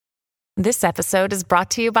This episode is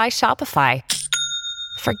brought to you by Shopify.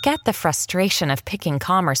 Forget the frustration of picking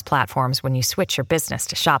commerce platforms when you switch your business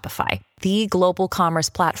to Shopify, the global commerce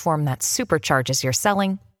platform that supercharges your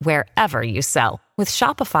selling wherever you sell. With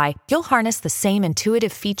Shopify, you'll harness the same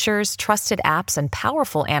intuitive features, trusted apps, and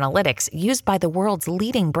powerful analytics used by the world's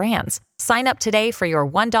leading brands. Sign up today for your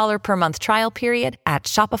 $1 per month trial period at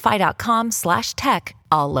shopify.com/tech,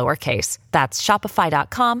 all lowercase. That's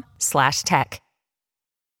shopify.com/tech.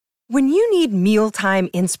 When you need mealtime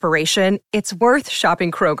inspiration, it's worth shopping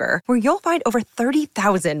Kroger, where you'll find over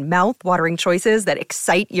 30,000 mouth-watering choices that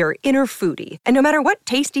excite your inner foodie. And no matter what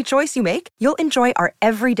tasty choice you make, you'll enjoy our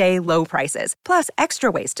everyday low prices, plus extra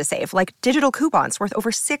ways to save, like digital coupons worth over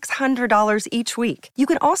 $600 each week. You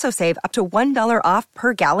can also save up to $1 off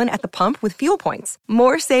per gallon at the pump with fuel points.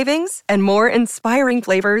 More savings and more inspiring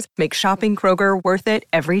flavors make shopping Kroger worth it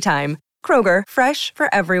every time. Kroger, fresh for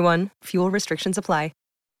everyone. Fuel restrictions apply.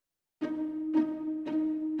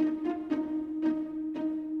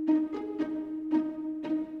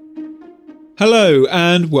 Hello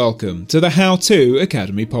and welcome to the How To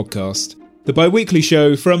Academy podcast, the bi-weekly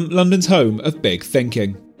show from London's home of big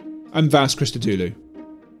thinking. I'm Vas Christodoulou.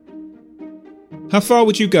 How far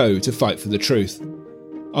would you go to fight for the truth?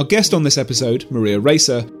 Our guest on this episode, Maria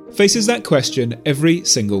Ressa, faces that question every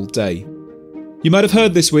single day. You might have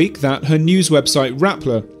heard this week that her news website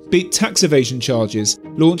Rappler beat tax evasion charges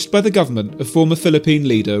launched by the government of former Philippine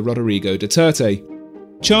leader Rodrigo Duterte.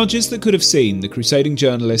 Charges that could have seen the crusading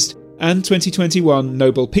journalist and 2021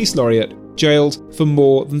 Nobel Peace Laureate jailed for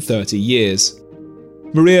more than 30 years.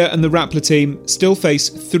 Maria and the Rappler team still face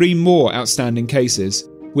 3 more outstanding cases,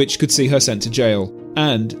 which could see her sent to jail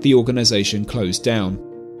and the organisation closed down.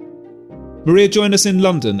 Maria joined us in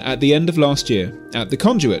London at the end of last year at The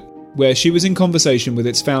Conduit, where she was in conversation with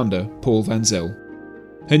its founder, Paul Van Zyl.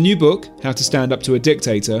 Her new book, How to Stand Up to a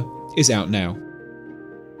Dictator, is out now.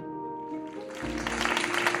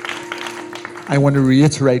 I want to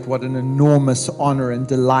reiterate what an enormous honor and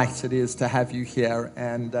delight it is to have you here,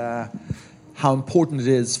 and how important it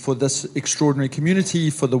is for this extraordinary community,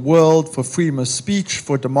 for the world, for freedom of speech,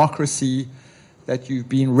 for democracy, that you've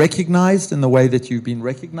been recognized in the way that you've been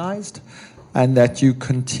recognized, and that you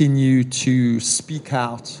continue to speak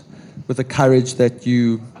out with the courage that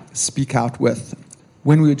you speak out with.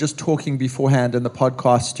 When we were just talking beforehand in the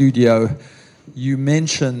podcast studio, you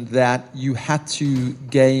mentioned that you had to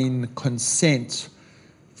gain consent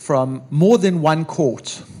from more than one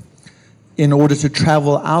court in order to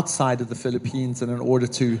travel outside of the Philippines and in order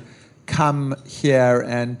to come here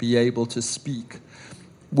and be able to speak,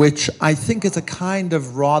 which I think is a kind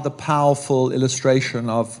of rather powerful illustration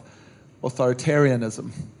of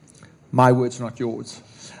authoritarianism. My words, not yours.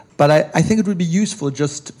 But I think it would be useful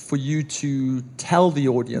just for you to tell the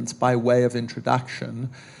audience, by way of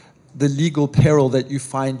introduction, the legal peril that you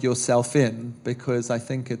find yourself in, because I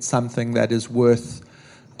think it's something that is worth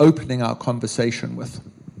opening our conversation with.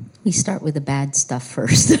 We start with the bad stuff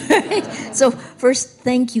first. Right? So first,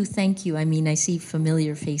 thank you. I mean, I see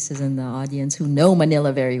familiar faces in the audience who know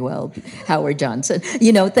Manila very well. Howard Johnson.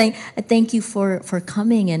 Thank you for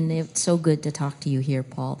coming, and it's so good to talk to you here,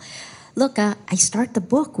 Paul. Look, I start the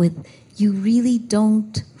book with, you really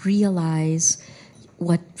don't realize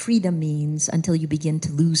what freedom means until you begin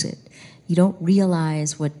to lose it. You don't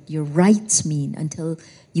realize what your rights mean until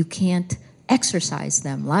you can't exercise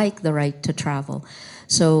them, like the right to travel.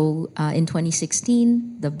 So in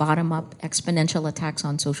 2016, the bottom-up exponential attacks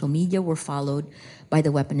on social media were followed by the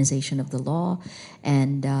weaponization of the law.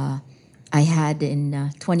 And I had in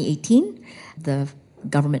 2018, the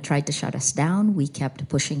government tried to shut us down. We kept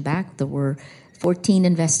pushing back. There were 14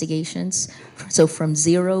 investigations. So from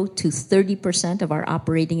 0 to 30% of our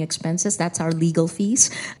operating expenses, that's our legal fees.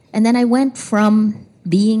 And then I went from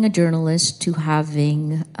being a journalist to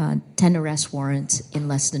having 10 arrest warrants in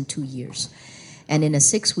less than 2 years. And in a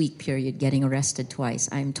 6-week period, getting arrested twice.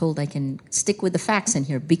 I'm told I can stick with the facts in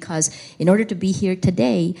here, because in order to be here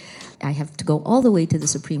today, I have to go all the way to the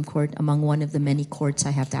Supreme Court, among one of the many courts I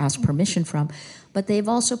have to ask permission from. But they've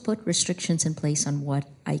also put restrictions in place on what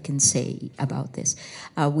I can say about this.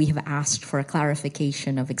 We have asked for a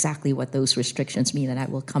clarification of exactly what those restrictions mean, and I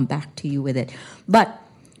will come back to you with it. But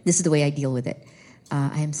this is the way I deal with it.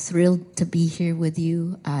 I am thrilled to be here with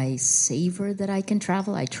you. I savor that I can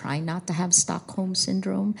travel. I try not to have Stockholm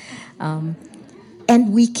Syndrome.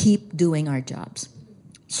 And we keep doing our jobs.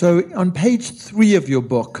 So on page 3 of your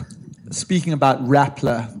book, speaking about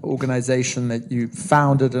Rappler, organization that you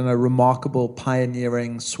founded in a remarkable,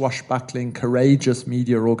 pioneering, swashbuckling, courageous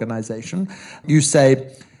media organization, you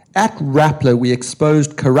say, At Rappler, we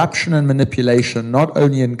exposed corruption and manipulation, not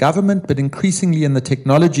only in government, but increasingly in the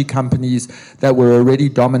technology companies that were already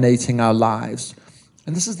dominating our lives.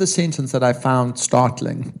 And this is the sentence that I found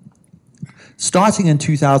startling. Starting in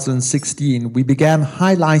 2016, we began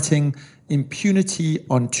highlighting impunity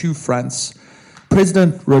on two fronts: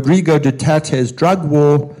 President Rodrigo Duterte's drug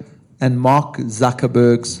war and Mark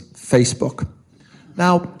Zuckerberg's Facebook.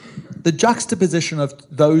 Now, the juxtaposition of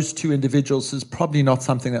those two individuals is probably not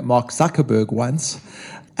something that Mark Zuckerberg wants.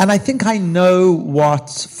 And I think I know what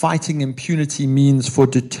fighting impunity means for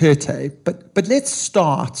Duterte. But let's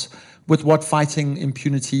start with what fighting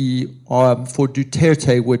impunity for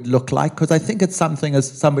Duterte would look like, because I think it's something,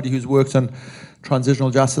 as somebody who's worked on transitional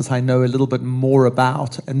justice, I know a little bit more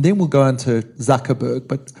about. And then we'll go into Zuckerberg.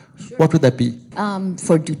 But what would that be?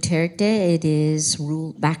 For Duterte, it is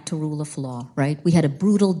back to rule of law, right? We had a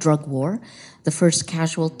brutal drug war. The first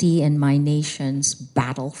casualty in my nation's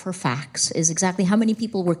battle for facts is exactly how many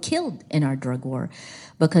people were killed in our drug war.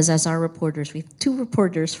 Because as our reporters, we have two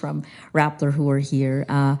reporters from Rappler who are here,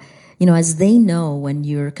 as they know, when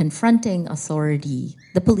you're confronting authority,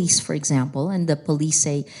 the police, for example, and the police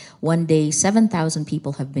say one day 7,000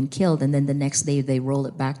 people have been killed, and then the next day they roll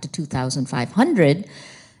it back to 2,500,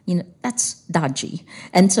 that's dodgy.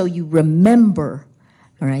 And so you remember,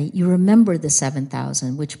 all right, you remember the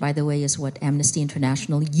 7,000, which, by the way, is what Amnesty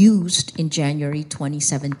International used in January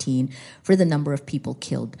 2017 for the number of people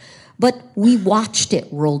killed. But we watched it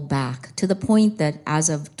roll back to the point that as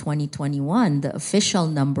of 2021, the official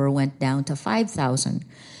number went down to 5,000.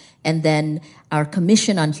 And then our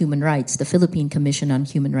Commission on Human Rights, the Philippine Commission on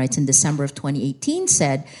Human Rights in December of 2018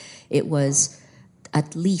 said it was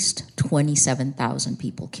at least 27,000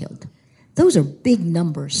 people killed. Those are big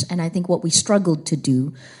numbers. And I think what we struggled to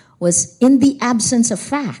do was, in the absence of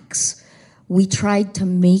facts, we tried to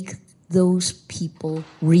make those people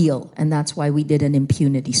real. And that's why we did an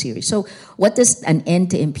impunity series. So what does an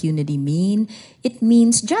end to impunity mean? It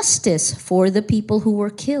means justice for the people who were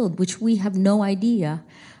killed, which we have no idea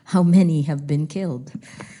how many have been killed.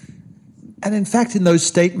 And in fact, in those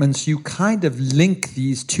statements, you kind of link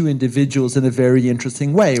these two individuals in a very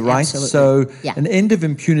interesting way, right? Absolutely. So yeah. An end of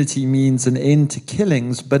impunity means an end to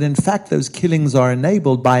killings, but in fact, those killings are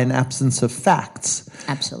enabled by an absence of facts.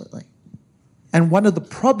 Absolutely. And one of the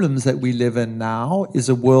problems that we live in now is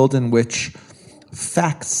a world in which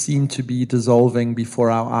facts seem to be dissolving before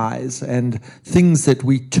our eyes, and things that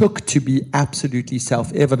we took to be absolutely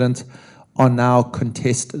self-evident are now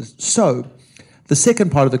contested. So, the second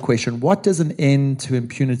part of the question, what does an end to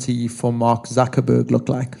impunity for Mark Zuckerberg look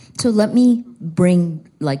like? So let me bring,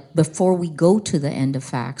 before we go to the end of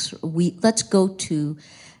facts, let's go to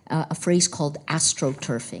a phrase called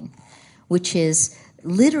astroturfing, which is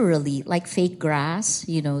literally like fake grass.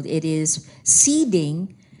 It is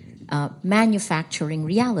seeding manufacturing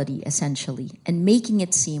reality, essentially, and making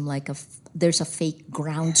it seem like there's a fake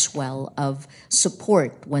groundswell of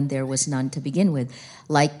support when there was none to begin with,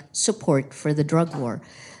 like support for the drug war.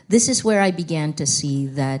 This is where I began to see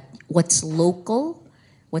that what's local,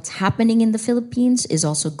 what's happening in the Philippines, is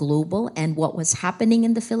also global, and what was happening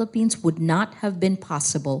in the Philippines would not have been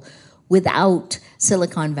possible without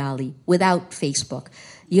Silicon Valley, without Facebook.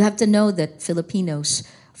 You have to know that Filipinos,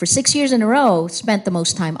 for 6 years in a row, spent the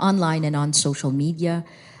most time online and on social media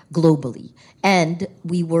globally. And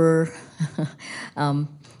we are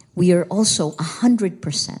also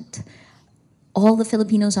 100%. All the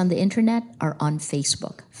Filipinos on the internet are on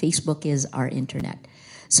Facebook. Facebook is our internet.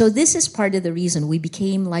 So this is part of the reason we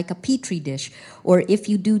became like a petri dish. Or if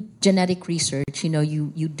you do genetic research,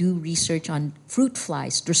 you do research on fruit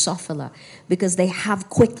flies, Drosophila, because they have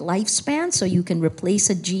quick lifespans, so you can replace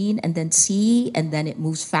a gene and then see, and then it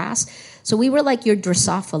moves fast. So we were like your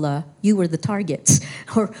Drosophila, you were the targets.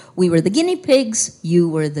 Or we were the guinea pigs, you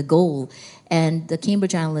were the goal. And the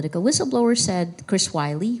Cambridge Analytica whistleblower said, Chris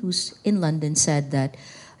Wiley, who's in London, said that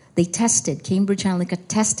Cambridge Analytica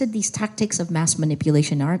tested these tactics of mass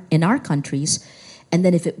manipulation in our countries, and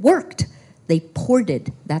then if it worked, they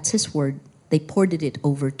ported, that's his word, they ported it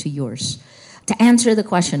over to yours. To answer the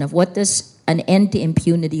question of what does an end to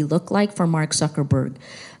impunity look like for Mark Zuckerberg,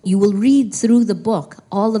 you will read through the book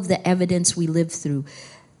all of the evidence we lived through.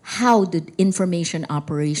 How did information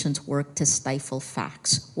operations work to stifle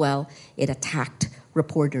facts? Well, it attacked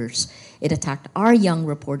reporters. It attacked our young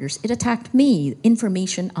reporters. It attacked me,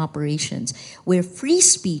 information operations, where free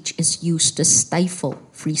speech is used to stifle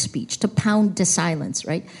free speech, to pound to silence,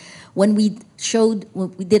 right? When we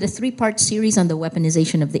did a 3-part series on the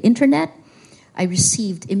weaponization of the internet, I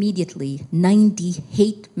received immediately 90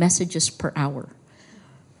 hate messages per hour.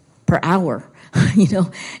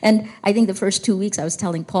 And I think the first 2 weeks I was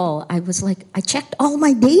telling Paul, I was like, I checked all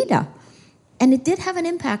my data. And it did have an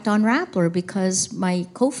impact on Rappler because my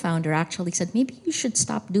co-founder actually said, maybe you should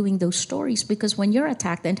stop doing those stories because when you're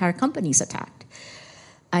attacked, the entire company's attacked.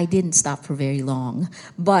 I didn't stop for very long.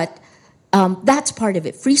 But that's part of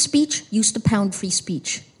it. Free speech used to pound free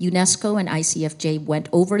speech. UNESCO and ICFJ went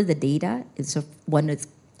over the data. It's one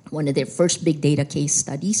of their first big data case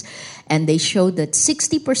studies. And they showed that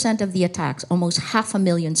 60% of the attacks, almost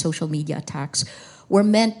 500,000 social media attacks, were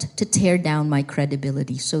meant to tear down my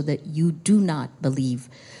credibility so that you do not believe.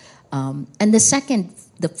 And the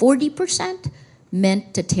 40%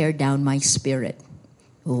 meant to tear down my spirit.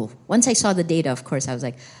 Oh, once I saw the data, of course, I was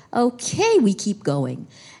like, okay, we keep going.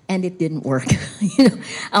 And it didn't work.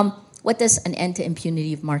 What does an end to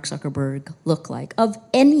impunity of Mark Zuckerberg look like? Of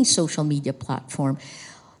any social media platform.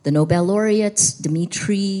 The Nobel laureates,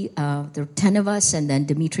 Dmitry, there were 10 of us, and then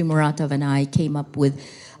Dmitry Muratov and I came up with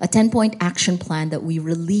a 10-point action plan that we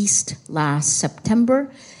released last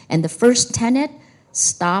September. And the first tenet,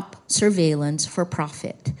 stop surveillance for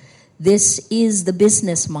profit. This is the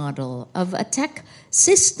business model of a tech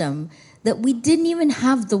system that we didn't even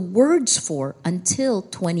have the words for until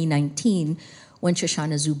 2019 when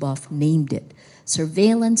Shoshana Zuboff named it,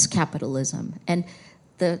 surveillance capitalism. And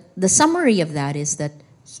the summary of that is that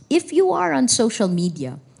if you are on social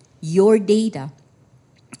media, your data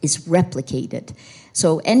is replicated.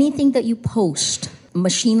 So anything that you post,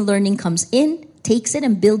 machine learning comes in, takes it,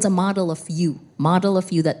 and builds a model of you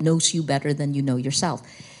that knows you better than you know yourself.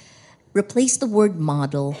 Replace the word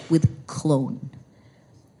model with clone.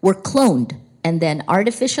 We're cloned, and then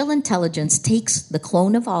artificial intelligence takes the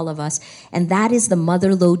clone of all of us, and that is the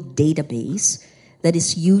motherlode database that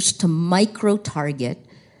is used to micro-target.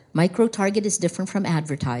 Micro-target is different from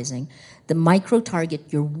advertising. The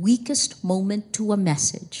micro-target your weakest moment to a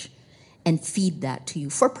message and feed that to you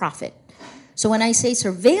for profit. So when I say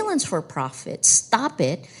surveillance for profit, stop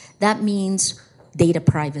it, that means data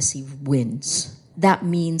privacy wins. That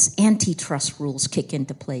means antitrust rules kick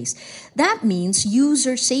into place. That means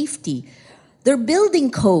user safety. They're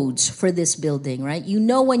building codes for this building, right? You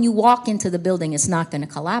know when you walk into the building, it's not going to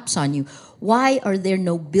collapse on you. Why are there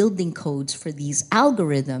no building codes for these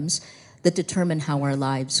algorithms that determine how our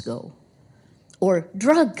lives go? Or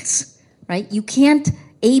drugs, right? You can't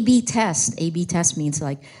A/B test. A/B test means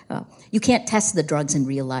you can't test the drugs in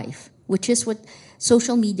real life, which is what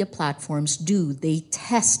social media platforms do. They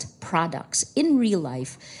test products in real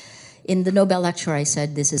life. In the Nobel lecture, I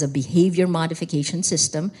said this is a behavior modification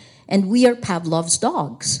system, and we are Pavlov's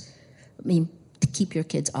dogs. I mean, to keep your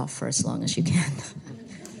kids off for as long as you can.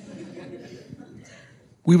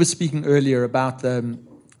 We were speaking earlier about the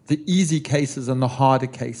easy cases and the harder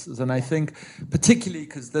cases, and I think particularly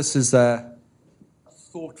because this is a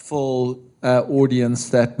thoughtful audience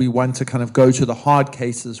that we want to kind of go to the hard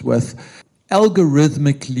cases with,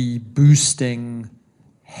 algorithmically boosting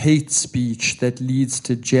hate speech that leads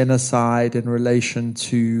to genocide in relation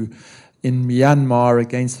to in Myanmar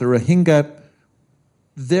against the Rohingya.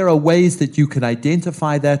 There are ways that you can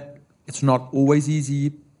identify that. It's not always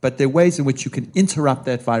easy, but there are ways in which you can interrupt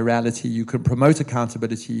that virality, you can promote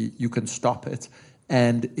accountability, you can stop it.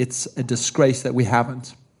 And it's a disgrace that we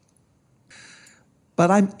haven't. But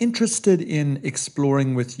I'm interested in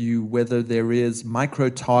exploring with you whether there is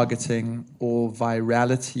micro-targeting or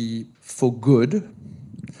virality for good,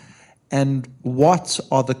 and what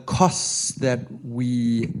are the costs that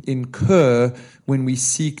we incur when we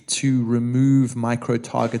seek to remove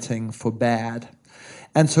micro-targeting for bad.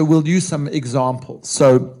 And so we'll use some examples.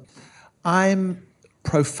 So I'm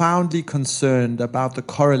profoundly concerned about the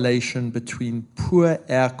correlation between poor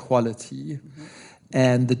air quality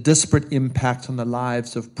and the disparate impact on the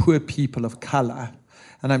lives of poor people of color.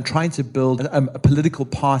 And I'm trying to build a political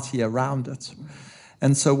party around it.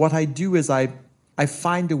 And so what I do is I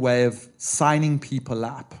find a way of signing people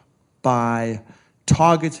up by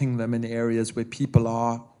targeting them in areas where people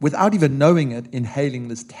are, without even knowing it, inhaling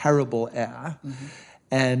this terrible air,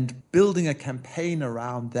 and building a campaign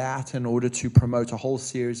around that in order to promote a whole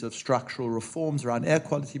series of structural reforms around air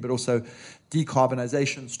quality, but also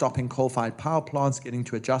decarbonization, stopping coal-fired power plants, getting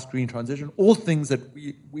to a just green transition, all things that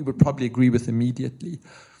we would probably agree with immediately.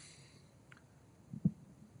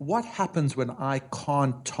 What happens when I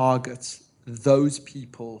can't target those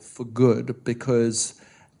people for good because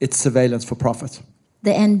it's surveillance for profit?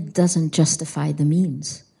 The end doesn't justify the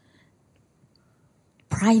means.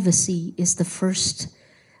 Privacy is the first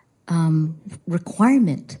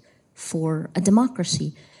requirement for a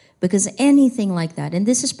democracy. Because anything like that, and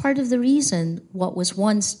this is part of the reason what was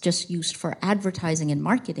once just used for advertising and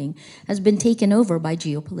marketing has been taken over by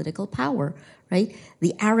geopolitical power, right?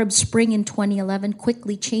 The Arab Spring in 2011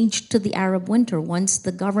 quickly changed to the Arab Winter once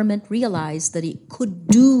the government realized that it could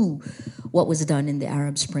do what was done in the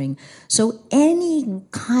Arab Spring. So any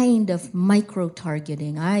kind of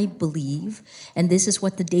micro-targeting, I believe, and this is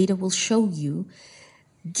what the data will show you,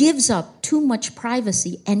 gives up too much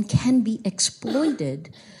privacy and can be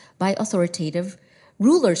exploited by authoritative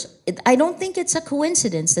rulers. I don't think it's a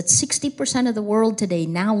coincidence that 60% of the world today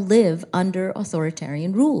now live under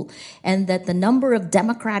authoritarian rule, and that the number of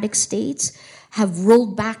democratic states have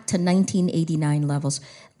rolled back to 1989 levels.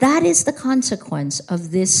 That is the consequence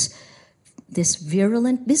of this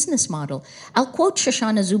virulent business model. I'll quote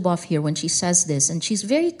Shoshana Zuboff here when she says this, and she's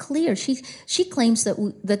very clear. She claims that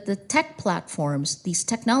the tech platforms, these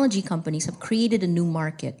technology companies, have created a new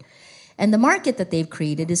market. And the market that they've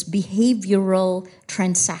created is behavioral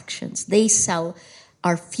transactions. They sell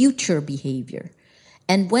our future behavior.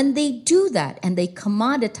 And when they do that and they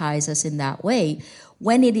commoditize us in that way,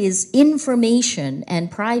 when it is information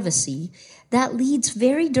and privacy, that leads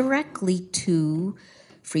very directly to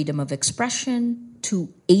freedom of expression,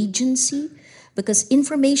 to agency, because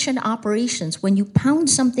information operations, when you pound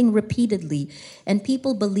something repeatedly and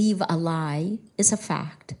people believe a lie is a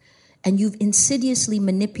fact, and you've insidiously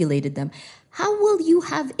manipulated them, how will you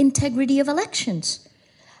have integrity of elections?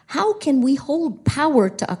 How can we hold power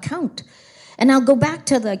to account? And I'll go back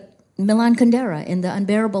to the Milan Kundera in The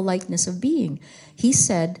Unbearable Lightness of Being. He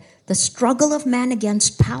said, the struggle of man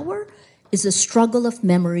against power is a struggle of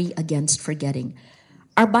memory against forgetting.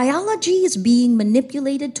 Our biology is being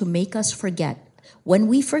manipulated to make us forget. When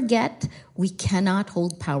we forget, we cannot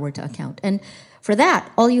hold power to account. And for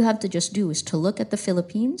that, all you have to just do is to look at the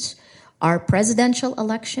Philippines. Our presidential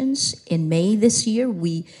elections in May this year,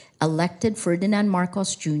 we elected Ferdinand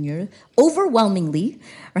Marcos Jr. overwhelmingly,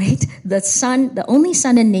 right? The only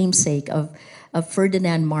son and namesake of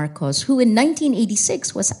Ferdinand Marcos, who in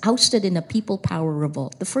 1986 was ousted in a people power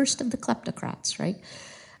revolt, the first of the kleptocrats, right?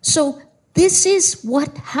 So this is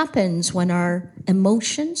what happens when our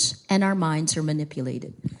emotions and our minds are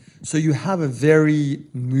manipulated. So you have a very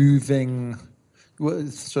moving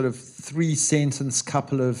sort of 3-sentence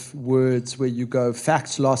couple of words where you go,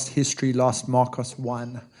 facts lost, history lost, Marcos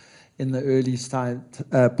won, in the early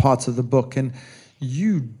parts of the book. And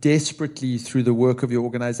you desperately, through the work of your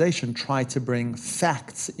organization, try to bring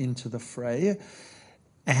facts into the fray,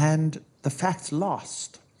 and the facts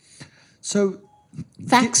lost. So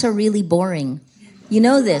facts are really boring. You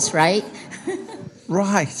know this, right?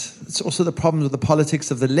 Right. It's also the problem with the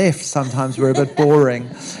politics of the left. Sometimes we're a bit boring.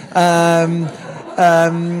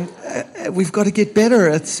 We've got to get better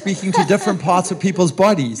at speaking to different parts of people's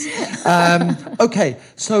bodies. Okay,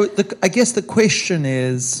 so I guess the question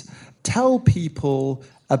is, tell people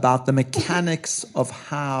about the mechanics of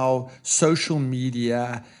how social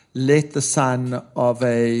media let the son of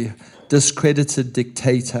a discredited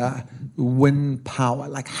dictator win power.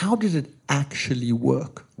 Like, how did it actually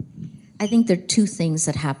work? I think there are two things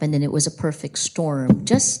that happened, and it was a perfect storm,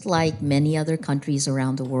 just like many other countries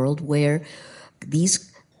around the world where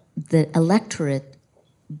the electorate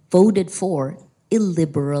voted for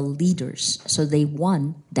illiberal leaders, so they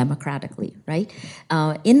won democratically, right?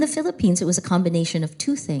 In the Philippines, it was a combination of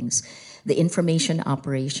two things. The information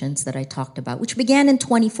operations that I talked about, which began in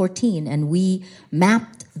 2014, and we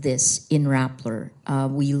mapped this in Rappler.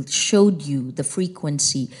 We showed you the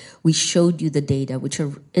frequency, we showed you the data, which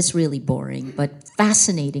is really boring, but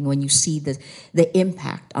fascinating when you see the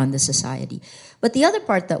impact on the society. But the other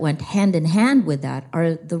part that went hand in hand with that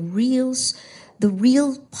are the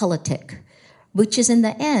real politic, which is in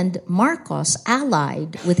the end, Marcos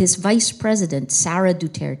allied with his vice president, Sara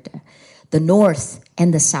Duterte, the North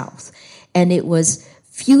and the South. And it was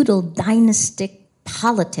feudal dynastic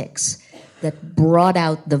politics that brought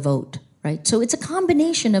out the vote, right? So it's a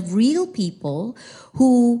combination of real people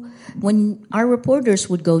who, when our reporters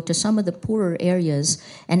would go to some of the poorer areas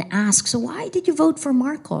and ask, so why did you vote for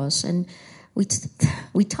Marcos? And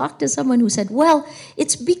we talked to someone who said, well,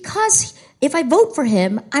 it's because if I vote for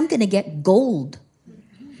him, I'm going to get gold.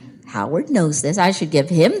 Howard knows this. I should give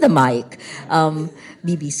him the mic.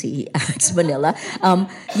 BBC, it's Manila.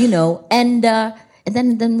 And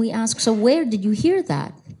then we ask, so where did you hear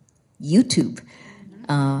that? YouTube.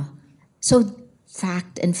 So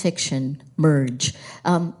fact and fiction merge.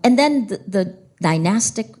 And then the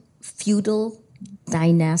dynastic, feudal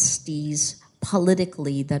dynasties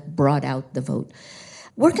politically that brought out the vote.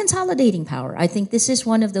 We're consolidating power. I think this is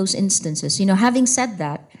one of those instances. Having said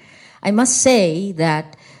that, I must say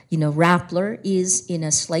that, Rappler is in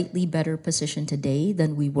a slightly better position today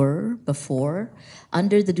than we were before.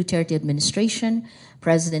 Under the Duterte administration,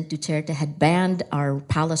 President Duterte had banned our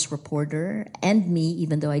palace reporter and me,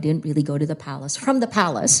 even though I didn't really go to the palace, from the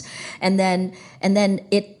palace. And then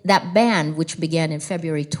that ban, which began in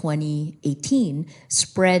February 2018,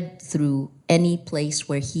 spread through any place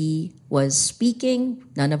where he was speaking.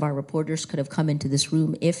 None of our reporters could have come into this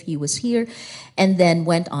room if he was here, and then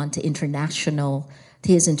went on to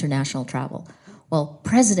his international travel. Well,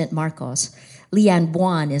 President Marcos, Leanne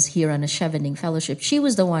Buan is here on a Chevening Fellowship. She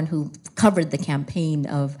was the one who covered the campaign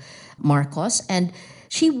of Marcos, and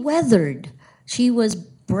she was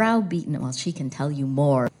browbeaten. Well, she can tell you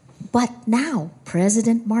more. But now,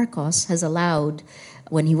 President Marcos has allowed,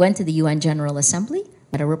 when he went to the UN General Assembly,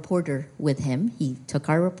 had a reporter with him. He took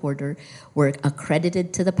our reporter, were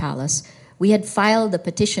accredited to the palace. We had filed a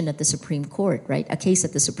petition at the Supreme Court, right? A case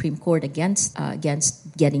at the Supreme Court against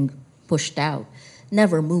getting pushed out.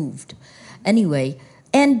 Never moved. Anyway,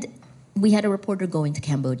 and we had a reporter going to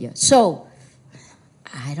Cambodia. So,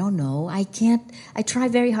 I don't know. I try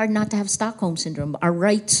very hard not to have Stockholm Syndrome. Our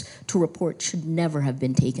rights to report should never have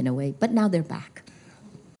been taken away, but now they're back.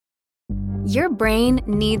 Your brain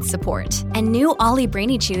needs support, and new Ollie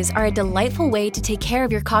Brainy Chews are a delightful way to take care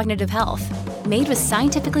of your cognitive health. Made with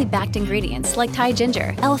scientifically backed ingredients like Thai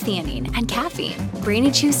ginger, L-theanine, and caffeine,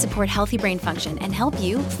 Brainy Chews support healthy brain function and help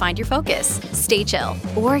you find your focus, stay chill,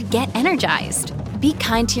 or get energized. Be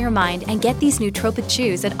kind to your mind and get these nootropic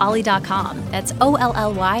chews at ollie.com. That's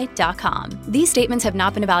OLLY.com. These statements have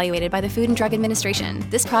not been evaluated by the Food and Drug Administration.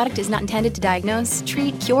 This product is not intended to diagnose,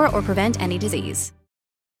 treat, cure, or prevent any disease.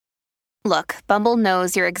 Look, Bumble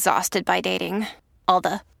knows you're exhausted by dating. All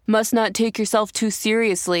the, must not take yourself too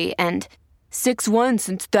seriously, and 6'1"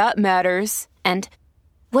 since that matters, and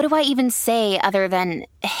what do I even say other than,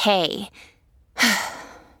 hey?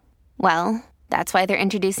 Well, that's why they're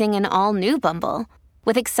introducing an all-new Bumble,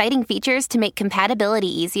 with exciting features to make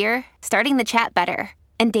compatibility easier, starting the chat better,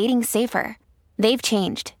 and dating safer. They've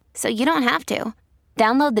changed, so you don't have to.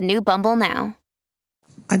 Download the new Bumble now.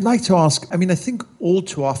 I'd like to ask, I think all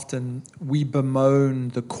too often we bemoan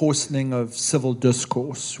the coarsening of civil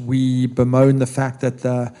discourse. We bemoan the fact that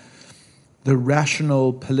the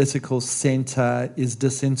rational political center is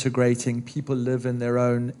disintegrating. People live in their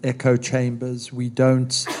own echo chambers. We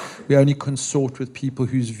only consort with people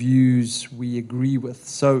whose views we agree with.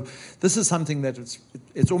 So this is something that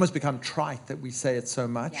it's almost become trite that we say it so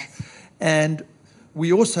much. Yes. And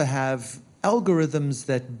we also have algorithms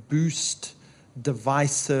that boost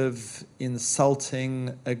divisive,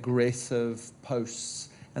 insulting, aggressive posts.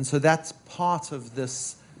 And so that's part of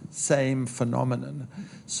this same phenomenon.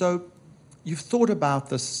 So you've thought about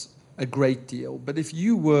this a great deal, but if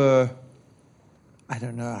you were, I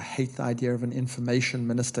don't know, I hate the idea of an information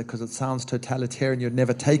minister because it sounds totalitarian, you'd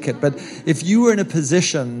never take it, but if you were in a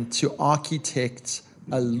position to architect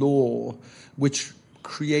a law which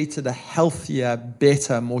created a healthier,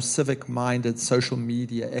 better, more civic-minded social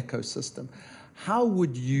media ecosystem, how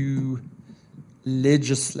would you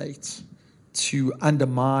legislate to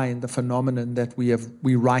undermine the phenomenon that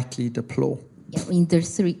we rightly deplore? Yeah,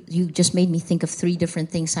 there's three. You just made me think of three different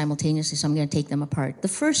things simultaneously, so I'm going to take them apart. The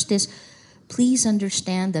first is, please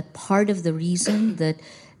understand that part of the reason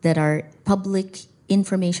that our public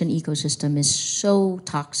information ecosystem is so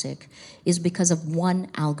toxic is because of one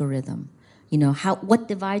algorithm. What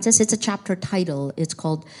divides us? It's a chapter title. It's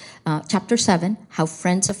called Chapter 7, How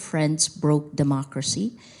Friends of Friends Broke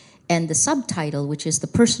Democracy. And the subtitle, which is the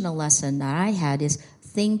personal lesson that I had, is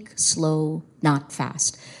Think Slow, Not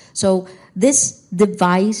Fast. So this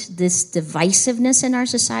divisiveness in our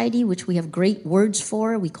society, which we have great words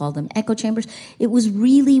for, we call them echo chambers, it was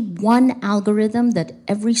really one algorithm that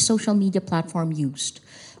every social media platform used.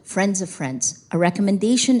 Friends of Friends, a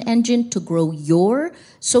recommendation engine to grow your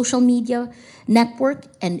social media network,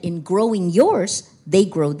 and in growing yours, they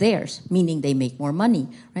grow theirs, meaning they make more money.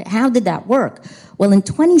 Right? How did that work? Well, in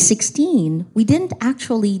 2016, we didn't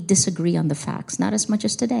actually disagree on the facts, not as much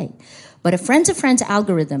as today. But a Friends of Friends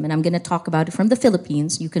algorithm, and I'm going to talk about it from the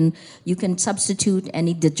Philippines, you can substitute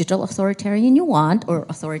any digital authoritarian you want, or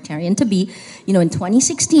authoritarian to be. In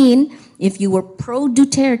 2016, if you were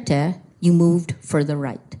pro-Duterte, you moved further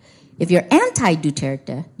right. If you're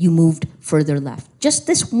anti-Duterte, you moved further left. Just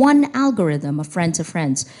this one algorithm of Friends of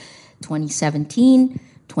Friends, 2017,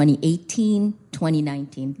 2018,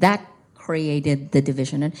 2019, that created the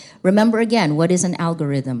division. And remember again, what is an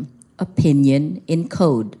algorithm? Opinion in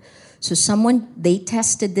code. So they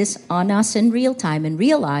tested this on us in real time and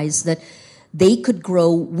realized that They could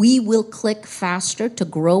grow. We will click faster to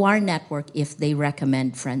grow our network if they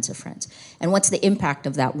recommend friends of friends. And what's the impact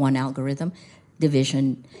of that one algorithm?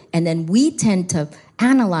 Division. And then we tend to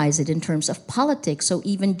analyze it in terms of politics. So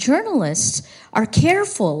even journalists are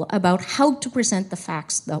careful about how to present the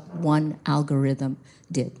facts that one algorithm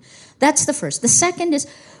did. That's the first. The second is,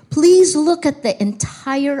 please look at the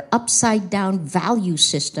entire upside-down value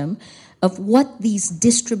system of what these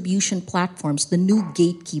distribution platforms, the new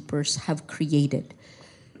gatekeepers, have created.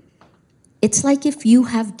 It's like if you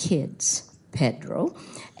have kids, Pedro,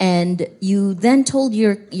 and you then told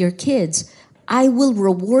your kids, I will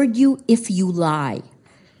reward you if you lie.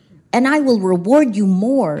 And I will reward you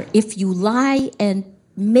more if you lie and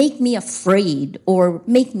make me afraid or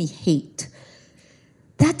make me hate.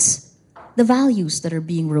 That's the values that are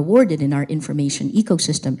being rewarded in our information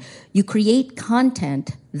ecosystem. You create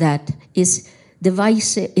content that is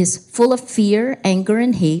divisive, is full of fear, anger,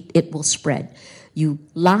 and hate, it will spread. You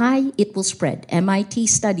lie, it will spread. MIT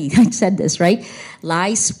study said this, right?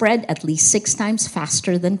 Lies spread at least 6 times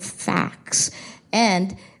faster than facts.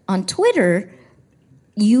 And on Twitter,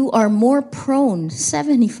 you are more prone,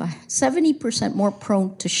 70% more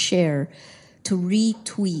prone to share, to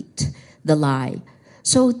retweet the lie.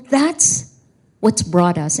 So that's what's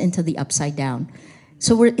brought us into the upside down.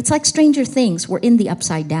 So it's like Stranger Things, we're in the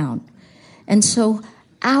upside down. And so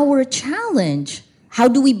our challenge, how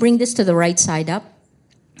do we bring this to the right side up?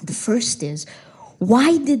 The first is,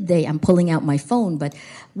 why did they, I'm pulling out my phone, but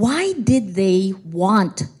why did they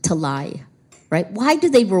want to lie, right? Why do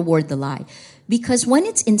they reward the lie? Because when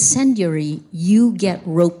it's incendiary, you get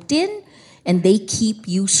roped in and they keep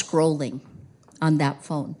you scrolling on that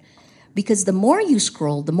phone. Because the more you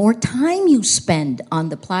scroll, the more time you spend on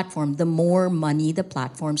the platform, the more money the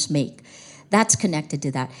platforms make. That's connected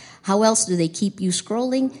to that. How else do they keep you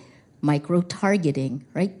scrolling? Micro-targeting,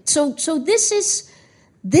 right? So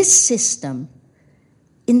this system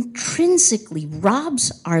intrinsically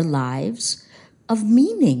robs our lives of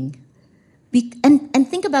meaning. And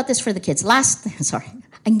think about this for the kids.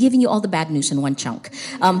 I'm giving you all the bad news in one chunk.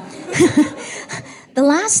 The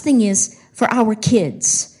last thing is for our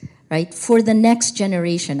kids, right? For the next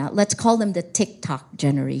generation, let's call them the TikTok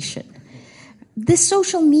generation. This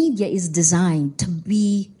social media is designed to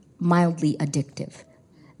be mildly addictive.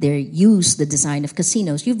 They use the design of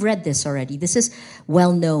casinos. You've read this already. This is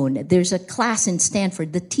well known. There's a class in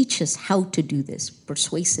Stanford that teaches how to do this,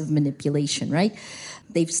 persuasive manipulation, right?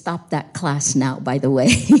 They've stopped that class now, by the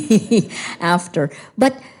way, after.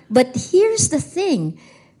 But here's the thing.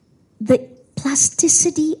 The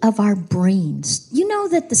plasticity of our brains. You know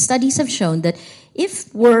that the studies have shown that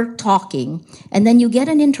if we're talking and then you get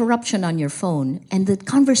an interruption on your phone and the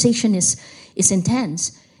conversation is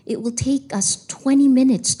intense, it will take us 20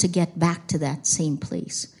 minutes to get back to that same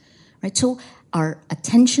place, right? So our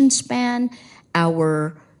attention span,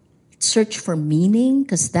 our search for meaning,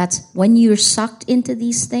 because that's when you're sucked into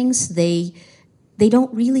these things, they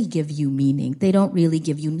don't really give you meaning. They don't really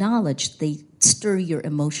give you knowledge. They stir your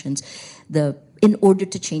emotions in order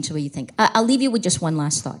to change the way you think. I'll leave you with just one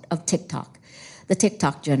last thought of TikTok, the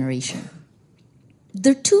TikTok generation.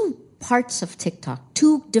 There are 2 parts of TikTok,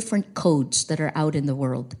 2 different codes that are out in the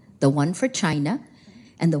world. The one for China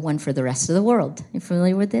and the one for the rest of the world. You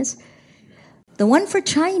familiar with this? The one for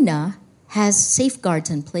China has safeguards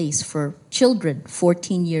in place for children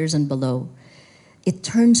 14 years and below. It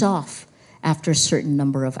turns off after a certain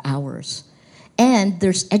number of hours. And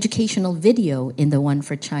there's educational video in the one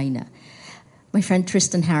for China. My friend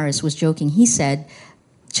Tristan Harris was joking. He said,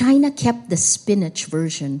 China kept the spinach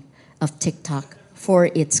version of TikTok for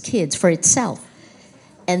its kids, for itself,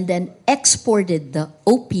 and then exported the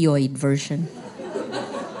opioid version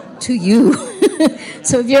to you.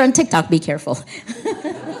 So if you're on TikTok, be careful.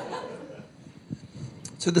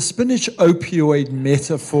 So the spinach opioid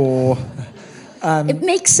metaphor... it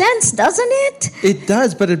makes sense, doesn't it? It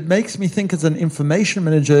does, but it makes me think as an information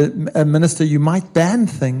minister, you might ban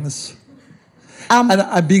things. And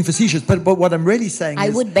I'm being facetious, but what I'm really saying is... I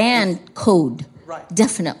would ban code, right.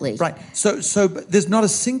 Definitely. Right. So there's not a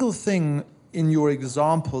single thing in your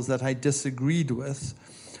examples that I disagreed with.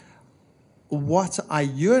 What I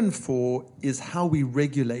yearn for is how we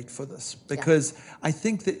regulate for this. Because I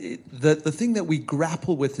think that the thing that we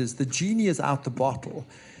grapple with is the genie is out the bottle.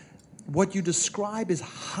 What you describe is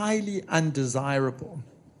highly undesirable.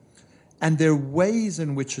 And there are ways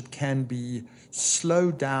in which it can be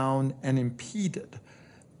slowed down and impeded.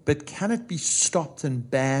 But can it be stopped and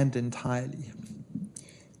banned entirely?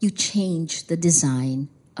 You change the design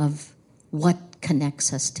of what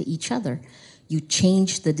connects us to each other. You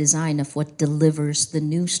change the design of what delivers the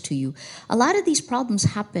news to you. A lot of these problems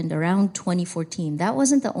happened around 2014. That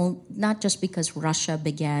wasn't not just because Russia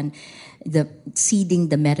began seeding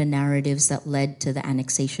the meta-narratives that led to the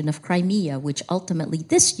annexation of Crimea, which ultimately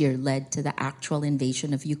this year led to the actual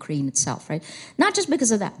invasion of Ukraine itself, right? Not just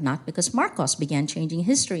because of that, not because Marcos began changing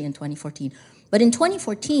history in 2014, but in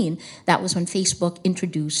 2014, that was when Facebook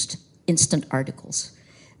introduced instant articles.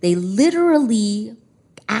 They literally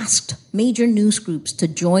asked major news groups to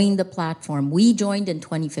join the platform. We joined in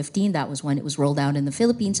 2015. That was when it was rolled out in the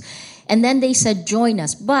Philippines. And then they said, join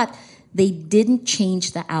us. But they didn't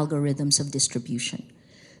change the algorithms of distribution.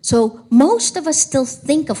 So most of us still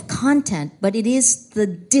think of content, but it is the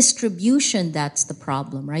distribution that's the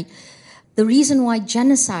problem, right? The reason why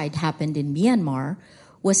genocide happened in Myanmar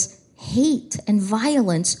was hate and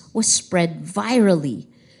violence was spread virally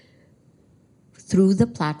through the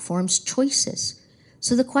platform's choices.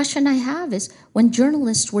 So the question I have is, when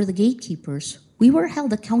journalists were the gatekeepers, we were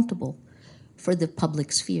held accountable for the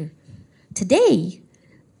public sphere. Today,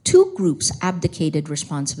 two groups abdicated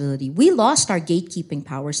responsibility. We lost our gatekeeping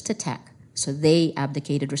powers to tech, so they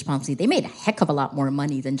abdicated responsibility. They made a heck of a lot more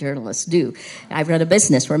money than journalists do. I run a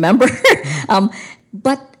business, remember?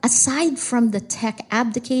 But aside from the tech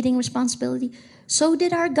abdicating responsibility, so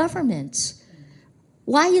did our governments.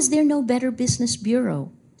 Why is there no Better Business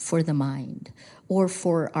Bureau for the mind or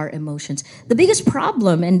for our emotions? The biggest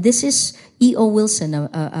problem, and this is E.O. Wilson,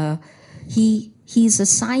 he's a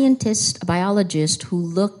scientist, a biologist who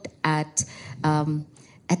looked at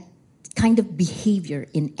kind of behavior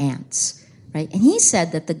in ants, right? And he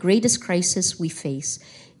said that the greatest crisis we face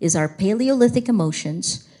is our Paleolithic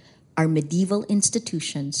emotions, our medieval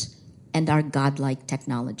institutions, and our godlike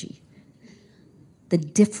technology. The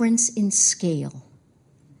difference in scale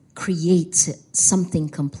creates something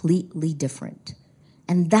completely different.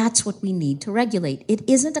 And that's what we need to regulate. It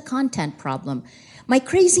isn't a content problem. My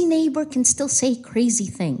crazy neighbor can still say crazy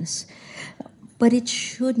things, but it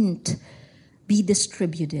shouldn't be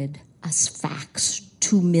distributed as facts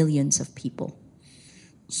to millions of people.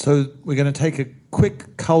 So we're going to take a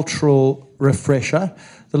quick cultural refresher.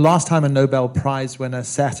 The last time a Nobel Prize winner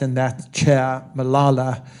sat in that chair,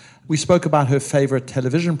 Malala, we spoke about her favorite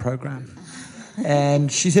television program.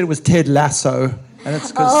 And she said it was Ted Lasso. And it's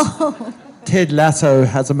because Ted Lasso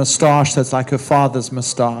has a moustache that's like her father's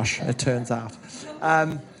moustache, it turns out.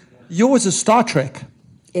 Yours is Star Trek.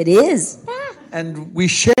 It is. And we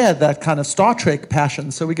share that kind of Star Trek passion.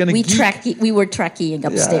 So we're going to we were Trekking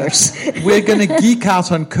upstairs. Yeah. We're going to geek out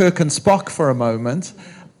on Kirk and Spock for a moment.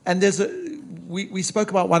 And we spoke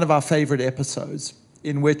about one of our favorite episodes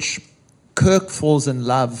in which Kirk falls in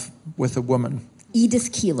love with a woman.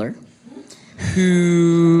 Edith Keeler.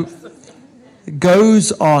 Who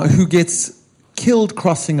gets killed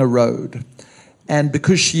crossing a road. And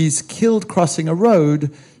because she's killed crossing a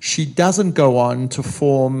road, she doesn't go on to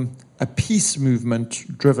form a peace movement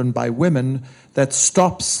driven by women that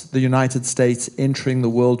stops the United States entering the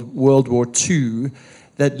World War II,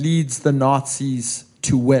 that leads the Nazis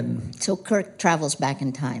to win. So Kirk travels back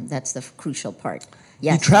in time. That's the crucial part.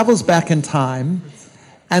 Yes. He travels back in time,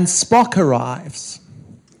 and Spock arrives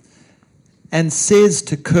and says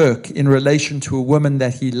to Kirk, in relation to a woman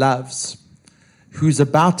that he loves, who's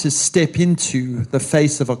about to step into the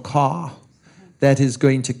face of a car that is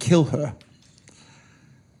going to kill her,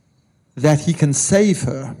 that he can save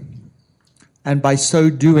her, and by so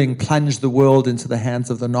doing plunge the world into the hands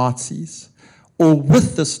of the Nazis. Or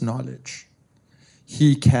with this knowledge,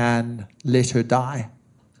 he can let her die.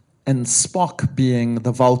 And Spock, being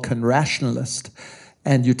the Vulcan rationalist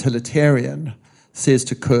and utilitarian, says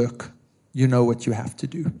to Kirk, you know what you have to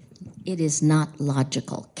do. It is not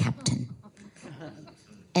logical, Captain.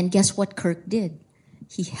 And guess what Kirk did?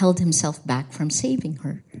 He held himself back from saving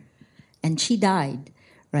her. And she died,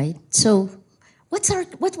 right? So what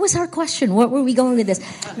was our question? What were we going with this?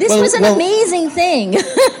 This was an amazing thing.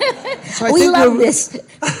 So we love this.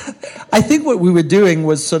 I think what we were doing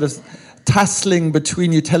was sort of tussling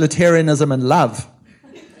between utilitarianism and love.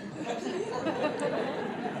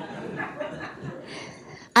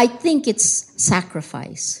 I think it's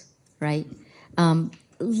sacrifice, right?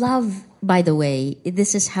 Love, by the way,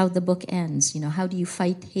 this is how the book ends. You know, how do you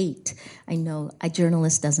fight hate? I know a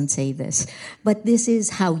journalist doesn't say this, but this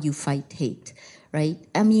is how you fight hate, right?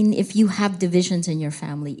 I mean, if you have divisions in your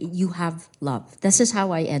family, you have love. This is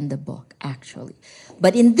how I end the book, actually.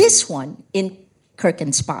 But in this one, in Kirk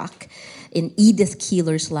and Spock, in Edith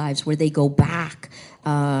Keeler's lives, where they go back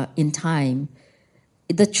in time,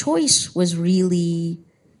 the choice was really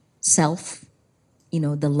self,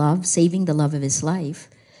 the love, saving the love of his life,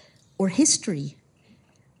 or history.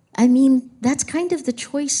 I mean, that's kind of the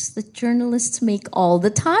choice that journalists make all the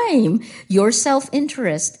time. Your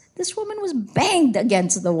self-interest. This woman was banged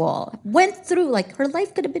against the wall, went through, like, her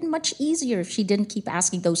life could have been much easier if she didn't keep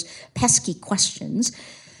asking those pesky questions.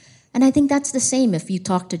 And I think that's the same if you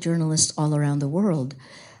talk to journalists all around the world.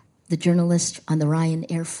 The journalist on the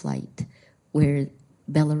Ryanair flight, where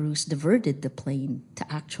Belarus diverted the plane to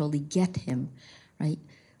actually get him, right?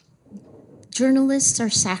 Journalists are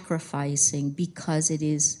sacrificing because it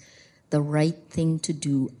is the right thing to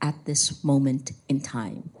do at this moment in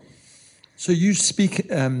time. So you speak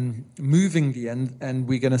movingly, and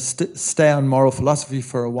we're going to stay on moral philosophy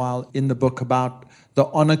for a while in the book, about the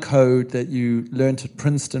honor code that you learned at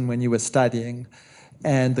Princeton when you were studying,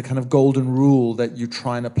 and the kind of golden rule that you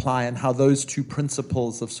try and apply, and how those two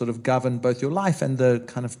principles have sort of governed both your life and the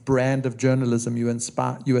kind of brand of journalism you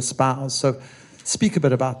espouse. So speak a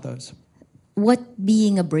bit about those. What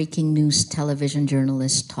being a breaking news television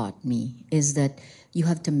journalist taught me is that you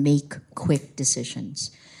have to make quick decisions.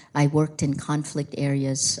 I worked in conflict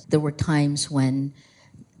areas. There were times when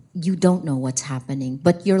you don't know what's happening,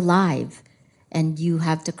 but you're live, and you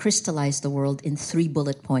have to crystallize the world in 3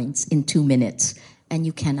 bullet points in 2 minutes, and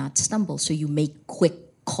you cannot stumble, so you make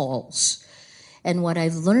quick calls. And what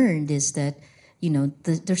I've learned is that,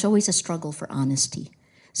 there's always a struggle for honesty.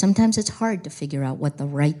 Sometimes it's hard to figure out what the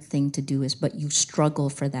right thing to do is, but you struggle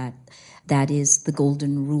for that. That is the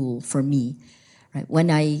golden rule for me. Right?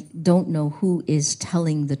 When I don't know who is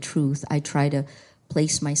telling the truth, I try to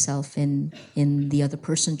place myself in the other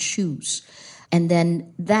person's shoes. And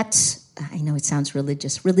then I know it sounds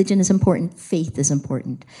religious. Religion is important. Faith is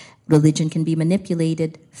important. Religion can be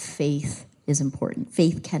manipulated. Faith is important.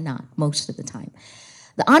 Faith cannot, most of the time.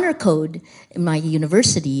 The honor code in my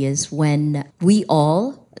university is when we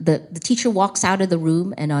all, the teacher walks out of the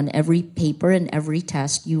room, and on every paper and every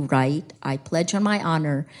test you write, I pledge on my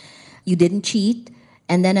honor, you didn't cheat.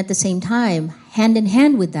 And then at the same time, hand in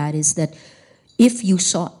hand with that is that if you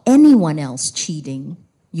saw anyone else cheating,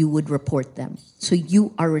 you would report them. So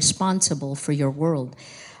you are responsible for your world.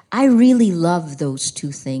 I really love those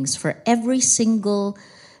two things. For every single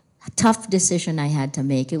tough decision I had to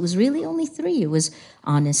make, it was really only 3. It was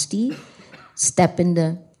honesty, step in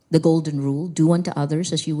the golden rule, do unto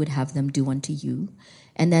others as you would have them do unto you.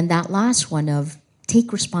 And then that last one of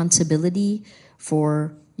take responsibility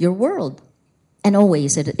for your world. And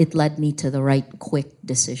always it led me to the right quick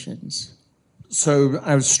decisions. So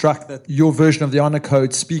I was struck that your version of the honor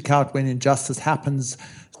code, speak out when injustice happens.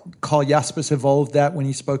 Karl Jaspers evolved that when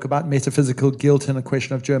he spoke about metaphysical guilt in a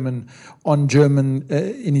question of German,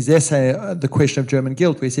 in his essay, The Question of German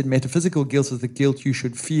Guilt, where he said metaphysical guilt is the guilt you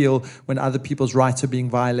should feel when other people's rights are being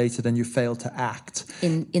violated and you fail to act.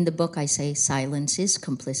 In the book, I say silence is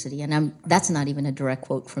complicity, and that's not even a direct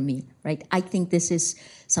quote from me, right? I think this is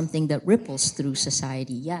something that ripples through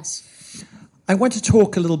society, yes. I want to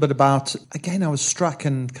talk a little bit about, again, I was struck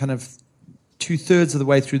in kind of 2/3 of the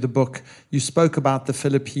way through the book, you spoke about the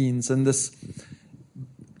Philippines and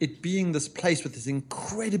it being this place with this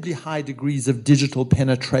incredibly high degrees of digital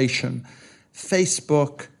penetration.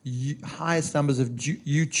 Facebook, highest numbers of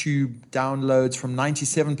YouTube downloads from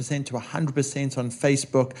 97% to 100% on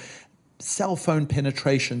Facebook. Cell phone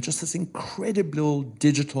penetration, just this incredible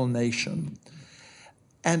digital nation.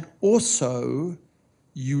 And also,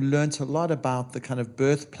 you learnt a lot about the kind of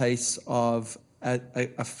birthplace of a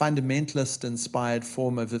fundamentalist-inspired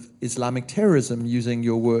form of Islamic terrorism, using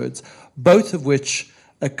your words, both of which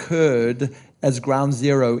occurred as ground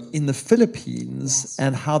zero in the Philippines, yes,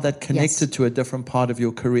 and how that connected, yes, to a different part of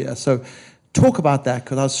your career. So talk about that,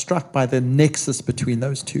 because I was struck by the nexus between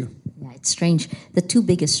those two. Yeah, it's strange. The 2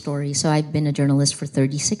 biggest stories, so I've been a journalist for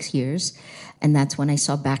 36 years, and that's when I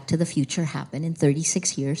saw Back to the Future happen in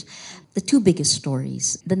 36 years. The 2 biggest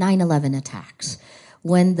stories, the 9/11 attacks.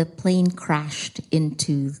 When the plane crashed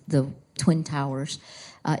into the Twin Towers,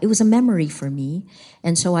 it was a memory for me.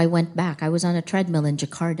 And so I went back. I was on a treadmill in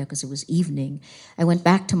Jakarta because it was evening. I went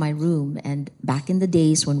back to my room, and back in the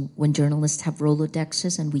days when journalists have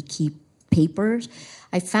Rolodexes and we keep papers,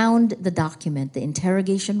 I found the document, the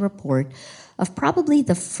interrogation report of probably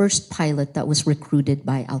the first pilot that was recruited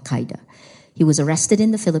by Al-Qaeda. He was arrested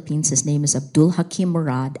in the Philippines. His name is Abdul Hakim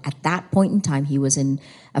Murad. At that point in time, he was in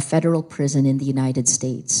a federal prison in the United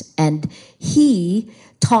States. And he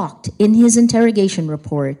talked in his interrogation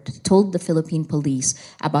report, told the Philippine police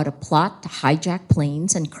about a plot to hijack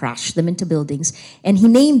planes and crash them into buildings. And he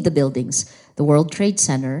named the buildings: the World Trade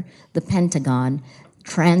Center, the Pentagon,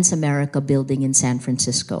 Transamerica building in San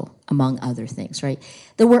Francisco, among other things, right?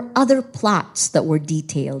 There were other plots that were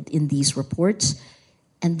detailed in these reports.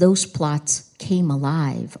 And those plots came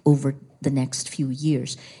alive over the next few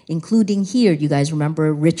years, including here. You guys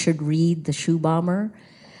remember Richard Reed, the shoe bomber?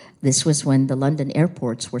 This was when the London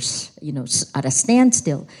airports were, at a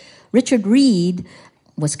standstill. Richard Reed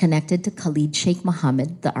was connected to Khalid Sheikh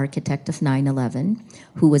Mohammed, the architect of 9/11,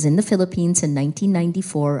 who was in the Philippines in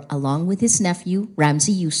 1994, along with his nephew,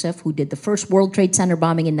 Ramzi Youssef, who did the first World Trade Center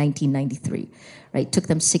bombing in 1993. Right? It took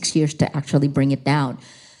them 6 years to actually bring it down.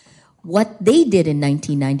 What they did in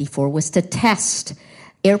 1994 was to test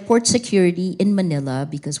airport security in Manila,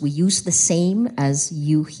 because we use the same as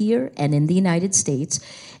you here and in the United States,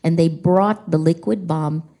 and they brought the liquid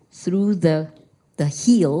bomb through the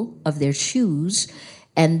heel of their shoes,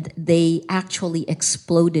 and they actually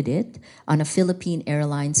exploded it on a Philippine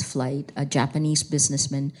Airlines flight. A Japanese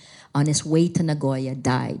businessman on his way to Nagoya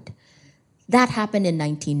died. That happened in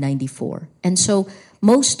 1994. And so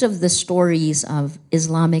most of the stories of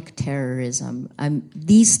Islamic terrorism,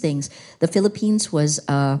 these things, the Philippines was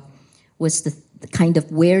the kind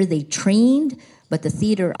of where they trained, but the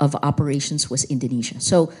theater of operations was Indonesia.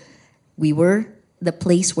 So we were the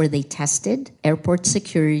place where they tested airport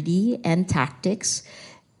security and tactics,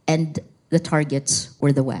 and the targets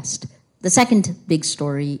were the West. The second big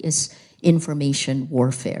story is information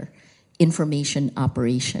warfare, information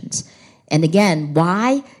operations. And again,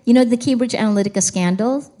 why? The Cambridge Analytica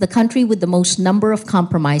scandal, the country with the most number of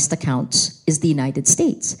compromised accounts is the United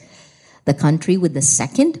States. The country with the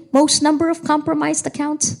second most number of compromised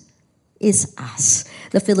accounts is us,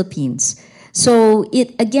 the Philippines. So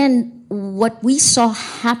what we saw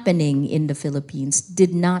happening in the Philippines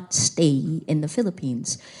did not stay in the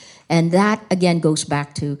Philippines. And that, again, goes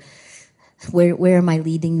back to where am I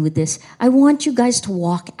leading with this? I want you guys to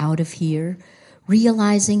walk out of here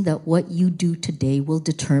realizing that what you do today will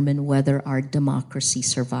determine whether our democracy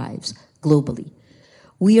survives globally.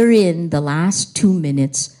 We are in the last 2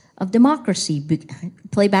 minutes of democracy.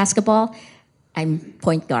 Play basketball? I'm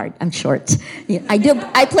point guard. I'm short.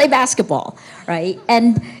 I play basketball, right?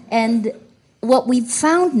 And what we've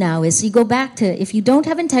found now is you go back to, if you don't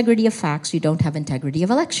have integrity of facts, you don't have integrity of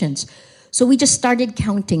elections. So we just started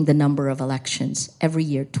counting the number of elections every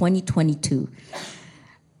year. 2022,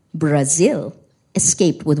 Brazil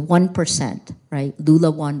escaped with 1%, right?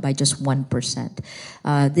 Lula won by just 1%.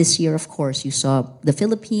 This year, of course, you saw the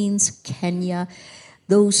Philippines, Kenya.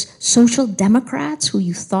 Those social democrats who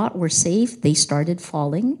you thought were safe, they started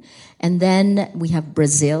falling. And then we have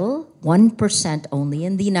Brazil, 1% only.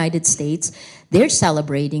 In the United States, they're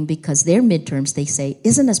celebrating because their midterms, they say,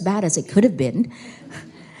 isn't as bad as it could have been.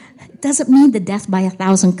 It doesn't mean the death by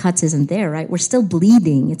 1,000 cuts isn't there, right? We're still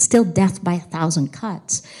bleeding. It's still death by 1,000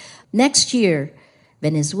 cuts. Next year,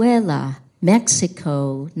 Venezuela,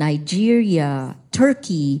 Mexico, Nigeria,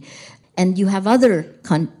 Turkey, and you have other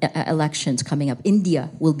elections coming up. India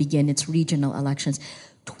will begin its regional elections.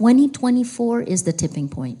 2024 is the tipping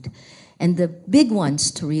point. And the big ones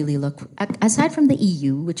to really look, aside from the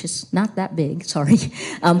EU, which is not that big, sorry,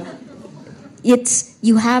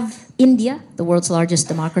 you have India, the world's largest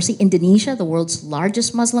democracy, Indonesia, the world's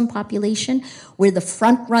largest Muslim population, where the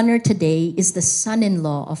front runner today is the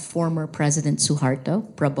son-in-law of former President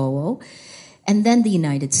Suharto, Prabowo, and then the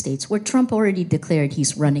United States, where Trump already declared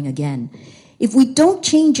he's running again. If we don't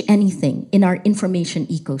change anything in our information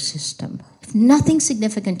ecosystem, if nothing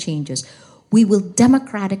significant changes, we will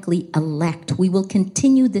democratically elect, we will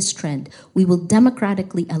continue this trend, we will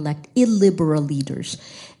democratically elect illiberal leaders.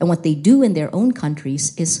 And what they do in their own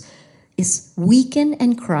countries is weaken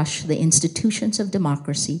and crush the institutions of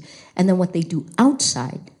democracy. And then what they do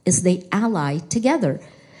outside is they ally together.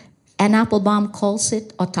 Anne Applebaum calls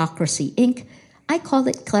it autocracy, Inc. I call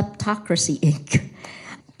it kleptocracy, Inc.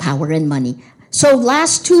 Power and money. So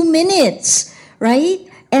last 2 minutes, right?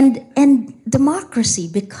 And democracy,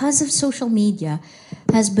 because of social media,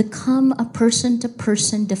 has become a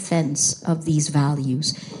person-to-person defense of these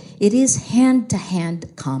values. It is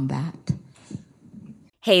hand-to-hand combat.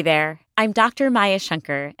 Hey there, I'm Dr. Maya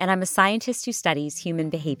Shankar, and I'm a scientist who studies human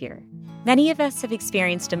behavior. Many of us have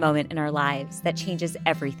experienced a moment in our lives that changes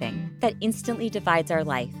everything, that instantly divides our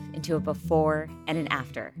life into a before and an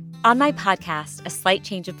after. On my podcast, A Slight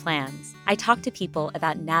Change of Plans, I talk to people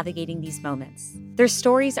about navigating these moments. Their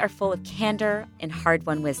stories are full of candor and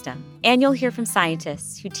hard-won wisdom. And you'll hear from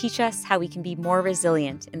scientists who teach us how we can be more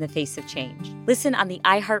resilient in the face of change. Listen on the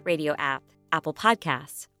iHeartRadio app, Apple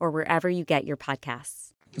Podcasts, or wherever you get your podcasts.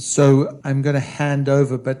 So I'm going to hand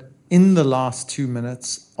over, but in the last 2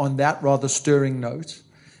 minutes, on that rather stirring note,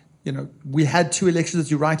 we had 2 elections,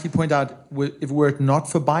 as you rightly point out. If were it not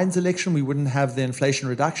for Biden's election, we wouldn't have the Inflation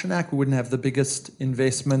Reduction Act. We wouldn't have the biggest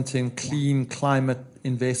investment in clean climate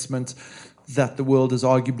investment. that the world has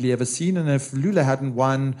arguably ever seen. And if Lula hadn't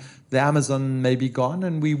won, the Amazon may be gone,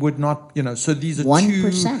 and we would not, so these are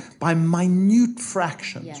 1%. 2 by minute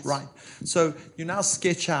fractions, Yes. right? So you now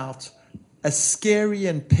sketch out a scary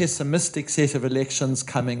and pessimistic set of elections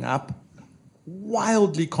coming up,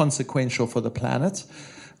 wildly consequential for the planet.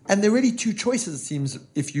 And there are really 2 choices, it seems,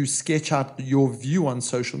 if you sketch out your view on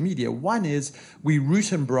social media. One is we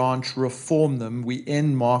root and branch, reform them. We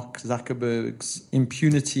end Mark Zuckerberg's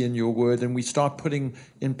impunity, in your word, and we start putting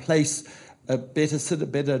in place a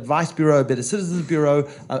better advice bureau, a better citizens bureau,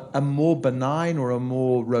 a more benign or a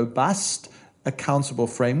more robust accountable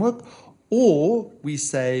framework. Or we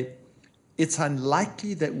say, it's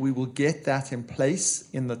unlikely that we will get that in place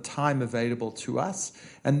in the time available to us.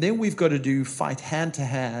 And then we've got to fight hand to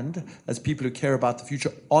hand as people who care about the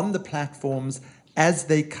future on the platforms as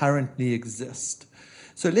they currently exist.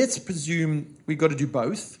 So let's presume we've got to do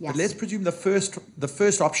both. Yes. But let's presume the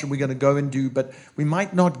first option we're going to go and do, but we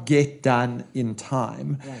might not get done in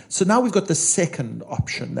time. Right. So now we've got the second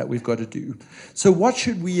option that we've got to do. So what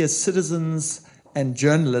should we as citizens and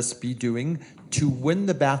journalists be doing to win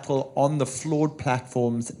the battle on the flawed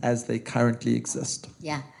platforms as they currently exist?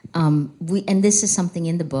 Yeah. And this is something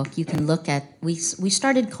in the book you can look at. We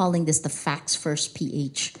started calling this the facts first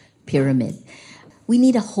PH pyramid. We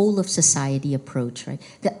need a whole of society approach, right?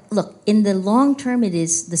 Look, in the long term, the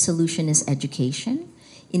solution is education.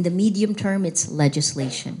 In the medium term, it's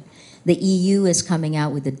legislation. The EU is coming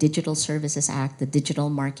out with the Digital Services Act, the Digital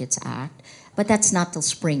Markets Act, but that's not till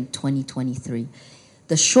spring 2023.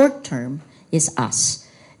 The short term is us.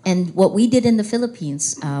 And what we did in the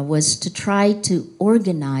Philippines was to try to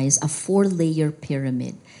organize a 4-layer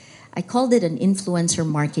pyramid. I called it an influencer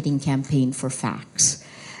marketing campaign for facts.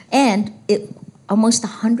 And almost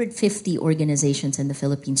 150 organizations in the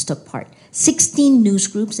Philippines took part. 16 news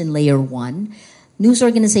groups in layer 1. News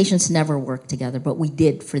organizations never work together, but we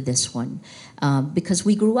did for this one because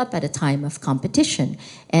we grew up at a time of competition.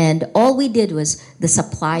 And all we did was the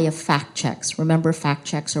supply of fact checks. Remember, fact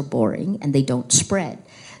checks are boring and they don't spread.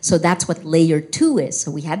 So that's what layer 2 is.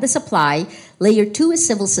 So we had the supply. Layer 2 is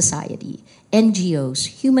civil society, NGOs,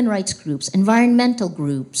 human rights groups, environmental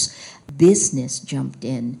groups. Business jumped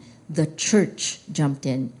in. The church jumped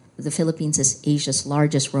in. The Philippines is Asia's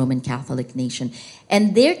largest Roman Catholic nation.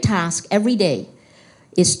 And their task every day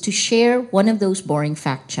is to share one of those boring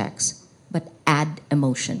fact checks, but add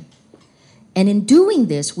emotion. And in doing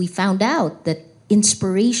this, we found out that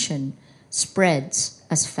inspiration spreads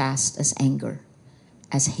as fast as anger,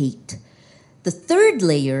 as hate. The third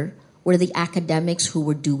layer were the academics who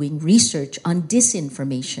were doing research on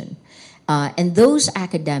disinformation. And those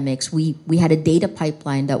academics, we had a data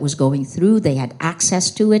pipeline that was going through. They had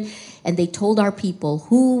access to it, and they told our people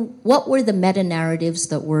what were the meta-narratives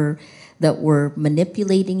that were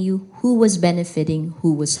manipulating you, who was benefiting,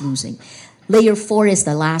 who was losing. Layer 4 is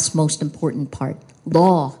the last most important part,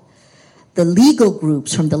 law. The legal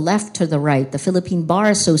groups from the left to the right, the Philippine Bar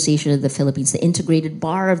Association of the Philippines, the Integrated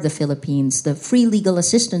Bar of the Philippines, the Free Legal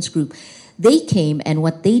Assistance Group, they came, and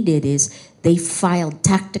what they did is they filed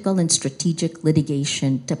tactical and strategic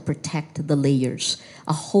litigation to protect the layers,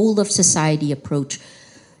 a whole of society approach.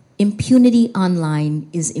 Impunity online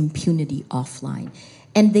is impunity offline.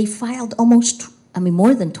 And they filed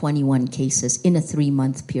more than 21 cases in a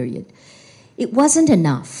 3-month period. It wasn't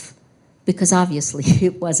enough, because obviously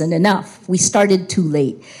it wasn't enough. We started too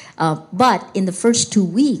late. But in the first 2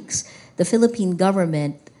 weeks, the Philippine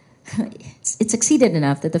government, it succeeded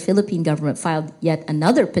enough that the Philippine government filed yet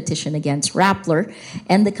another petition against Rappler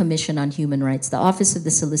and the Commission on Human Rights. The Office of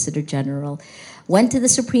the Solicitor General went to the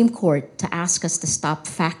Supreme Court to ask us to stop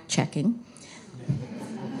fact-checking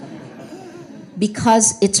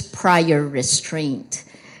because it's prior restraint,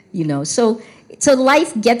 So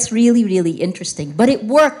life gets really, really interesting. But it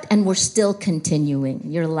worked, and we're still continuing.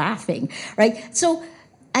 You're laughing, right? So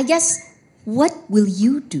I guess, what will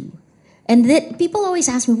you do? And people always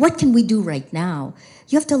ask me, what can we do right now?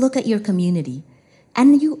 You have to look at your community.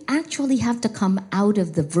 And you actually have to come out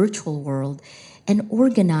of the virtual world and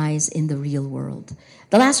organize in the real world.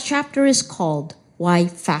 The last chapter is called Why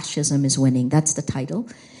Fascism is Winning. That's the title.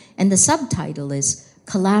 And the subtitle is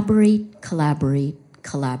Collaborate, Collaborate,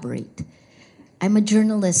 Collaborate. I'm a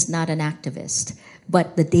journalist, not an activist,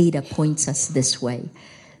 but the data points us this way.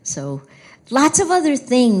 So lots of other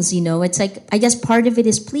things, it's like, I guess part of it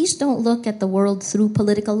is, please don't look at the world through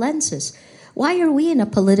political lenses. Why are we in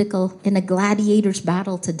a gladiator's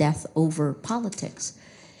battle to death over politics?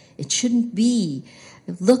 It shouldn't be.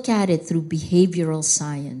 Look at it through behavioral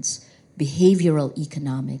science, behavioral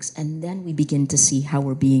economics, and then we begin to see how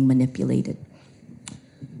we're being manipulated.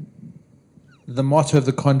 the motto of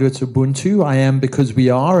the Conduit's Ubuntu, I am because we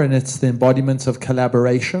are, and it's the embodiment of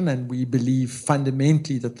collaboration. And we believe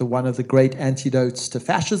fundamentally that one of the great antidotes to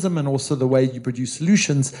fascism and also the way you produce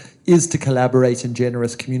solutions is to collaborate in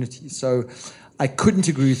generous communities. So I couldn't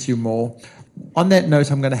agree with you more. On that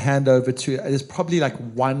note, I'm going to hand over to, there's probably like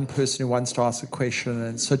one person who wants to ask a question,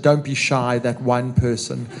 and so don't be shy, that one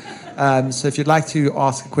person. So if you'd like to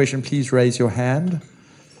ask a question, please raise your hand.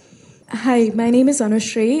 Hi, my name is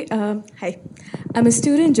Anushree. Hi, I'm a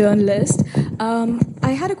student journalist.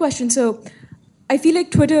 I had a question. So I feel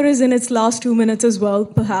like Twitter is in its last 2 minutes as well,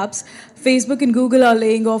 perhaps. Facebook and Google are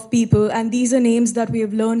laying off people, and these are names that we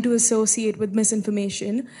have learned to associate with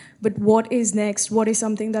misinformation. But what is next? What is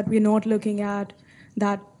something that we're not looking at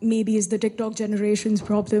that maybe is the TikTok generation's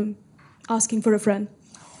problem? Asking for a friend.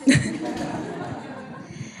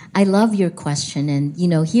 I love your question, and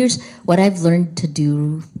here's what I've learned to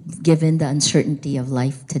do given the uncertainty of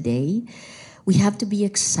life today. We have to be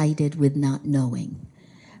excited with not knowing,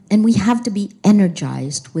 and we have to be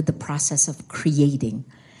energized with the process of creating.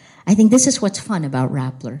 I think this is what's fun about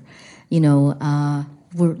Rappler.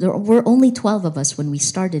 We're only 12 of us when we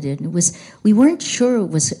started it, and we weren't sure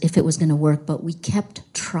if it was going to work, but we kept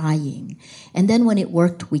trying, and then when it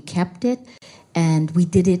worked, we kept it, and we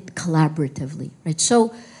did it collaboratively, right?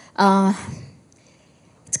 So.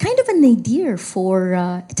 It's kind of a nadir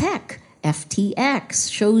for tech.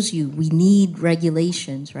 FTX shows you we need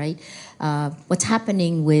regulations, right? What's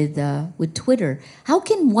happening with Twitter? How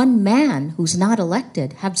can one man who's not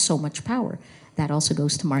elected have so much power? That also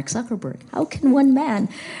goes to Mark Zuckerberg. How can one man,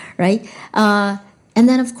 right? And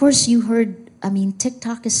then, of course, you heard.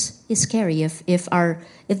 TikTok is scary. If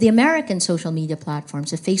the American social media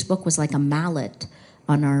platforms, if Facebook was like a mallet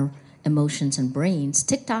on our emotions and brains,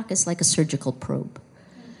 TikTok is like a surgical probe.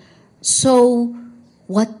 So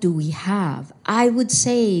what do we have? I would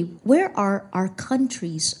say, where are our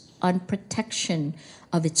countries on protection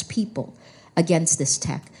of its people against this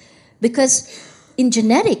tech? Because in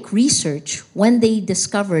genetic research, when they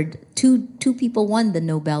discovered, two people won the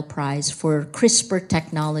Nobel Prize for CRISPR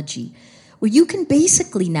technology, where you can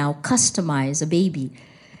basically now customize a baby.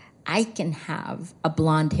 I can have a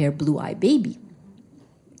blonde-haired, blue-eyed baby.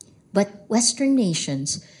 But Western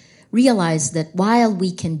nations realize that while we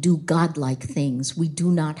can do godlike things, we do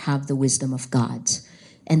not have the wisdom of gods.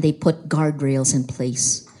 And they put guardrails in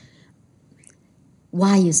place.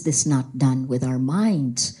 Why is this not done with our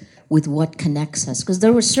minds, with what connects us? Because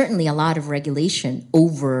there was certainly a lot of regulation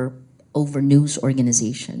over news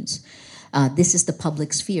organizations. This is the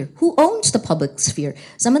public sphere. Who owns the public sphere?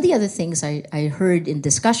 Some of the other things I heard in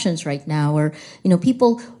discussions right now are,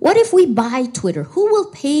 people, what if we buy Twitter? Who will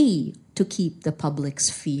pay to keep the public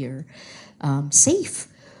sphere safe?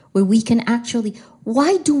 Where we can actually,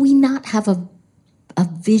 why do we not have a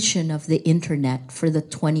vision of the internet for the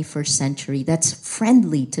 21st century that's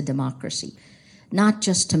friendly to democracy, not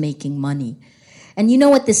just to making money? And you know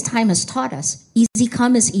what this time has taught us? Easy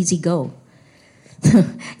come is easy go.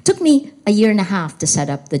 It took me a year and a half to set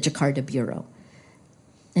up the Jakarta Bureau.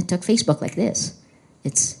 It took Facebook like this.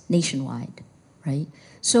 It's nationwide, right?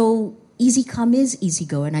 So easy come is easy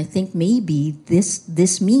go, and I think maybe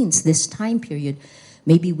this means this time period,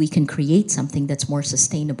 maybe we can create something that's more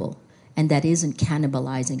sustainable and that isn't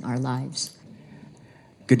cannibalizing our lives.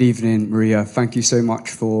 Good evening, Maria. Thank you so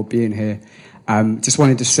much for being here. Just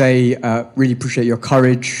wanted to say, really appreciate your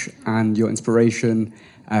courage and your inspiration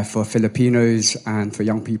for Filipinos and for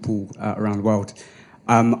young people around the world.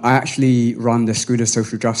 I actually run the School of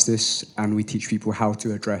Social Justice, and we teach people how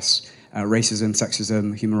to address racism,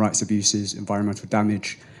 sexism, human rights abuses, environmental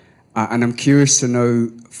damage. And I'm curious to know,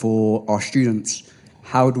 for our students,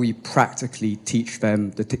 how do we practically teach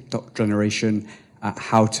them, the TikTok generation,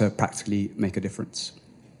 how to practically make a difference?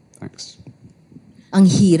 Thanks. Ang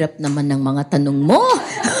hirap naman ng mga tanong mo.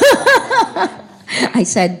 I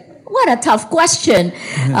said, what a tough question.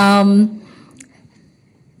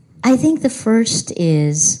 I think the first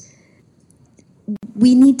is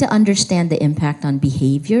we need to understand the impact on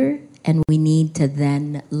behavior, and we need to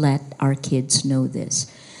then let our kids know this.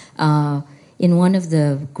 In one of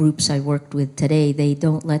the groups I worked with today, they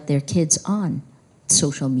don't let their kids on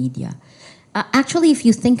social media. Actually, if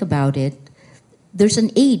you think about it, there's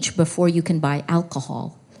an age before you can buy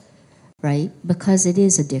alcohol, right? Because it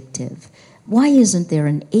is addictive. Why isn't there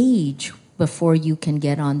an age before you can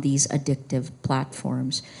get on these addictive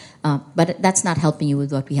platforms? But that's not helping you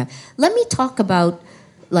with what we have. Let me talk about,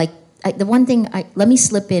 the one thing, let me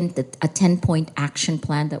slip in a 10-point action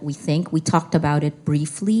plan that we think. We talked about it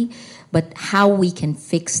briefly, but how we can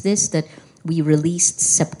fix this, that we released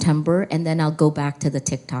September, and then I'll go back to the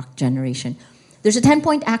TikTok generation. There's a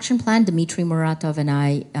 10-point action plan. Dmitry Muratov and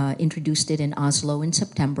I introduced it in Oslo in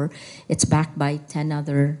September. It's backed by 10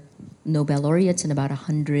 other Nobel laureates and about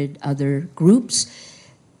 100 other groups.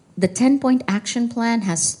 The 10-point action plan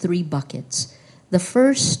has 3 buckets. The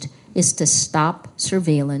first is to stop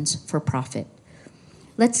surveillance for profit.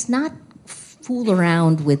 Let's not fool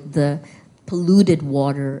around with the polluted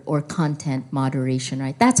water or content moderation,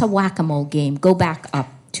 right? That's a whack-a-mole game. Go back up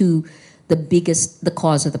to the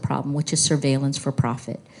cause of the problem, which is surveillance for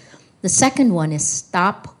profit. The second one is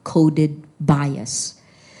stop coded bias.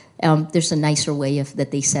 There's a nicer way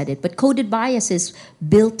that they said it, but coded bias is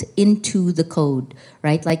built into the code,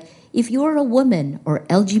 right? Like if you're a woman or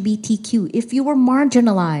LGBTQ, if you were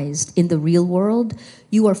marginalized in the real world,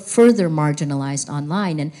 you are further marginalized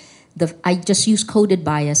online. And I just use coded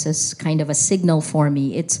bias as kind of a signal for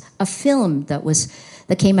me. It's a film that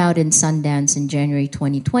came out in Sundance in January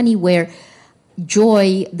 2020, where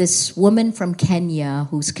Joy, this woman from Kenya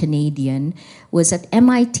who's Canadian, was at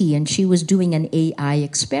MIT and she was doing an AI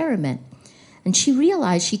experiment. And she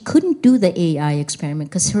realized she couldn't do the AI experiment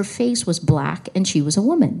because her face was black and she was a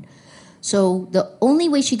woman. So the only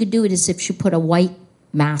way she could do it is if she put a white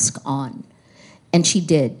mask on. And she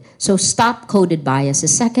did. So stop coded bias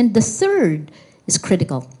is second. The third is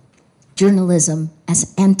critical. Journalism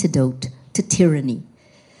as antidote to tyranny.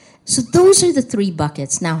 So those are the 3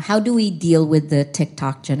 buckets. Now, how do we deal with the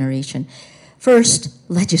TikTok generation? First,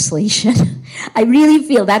 legislation. I really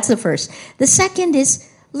feel that's the first. The second is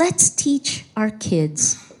let's teach our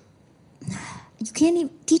kids.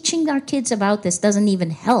 Teaching our kids about this doesn't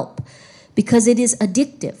even help because it is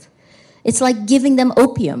addictive. It's like giving them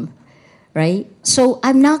opium, right? So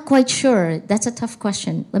I'm not quite sure. That's a tough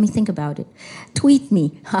question. Let me think about it. Tweet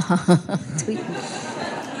me. Tweet me.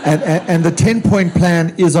 And the 10-point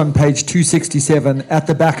plan is on page 267 at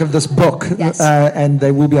the back of this book, yes. And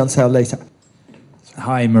they will be on sale later.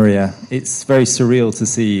 Hi, Maria. It's very surreal to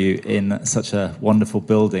see you in such a wonderful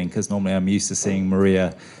building, because normally I'm used to seeing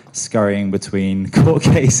Maria scurrying between court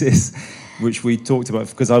cases, which we talked about,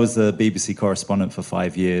 because I was the BBC correspondent for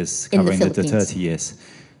 5 years, covering the Duterte years.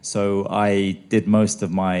 So I did most of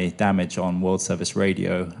my damage on World Service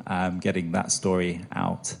Radio, getting that story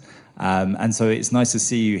out. And so it's nice to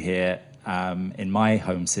see you here in my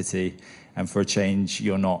home city, and for a change,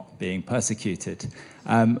 you're not being persecuted.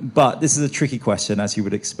 But this is a tricky question, as you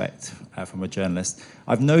would expect from a journalist.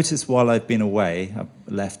 I've noticed while I've been away, I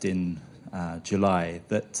left in July,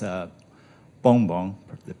 that Bongbong,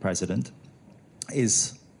 the president,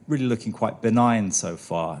 is really looking quite benign so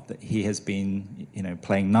far, that he has been,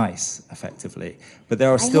 playing nice, effectively. But there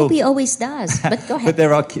are still... I hope he always does, but go ahead.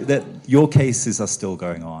 But your cases are still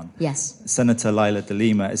going on. Yes. Senator Leila de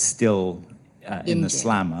Lima is still in the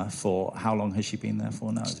slammer for... How long has she been there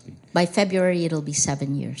for now? By February, it'll be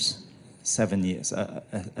 7 years. 7 years.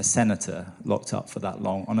 A senator locked up for that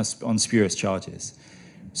long on spurious charges.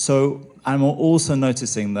 So I'm also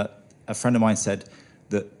noticing that a friend of mine said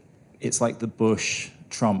that it's like the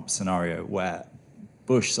Bush-Trump scenario, where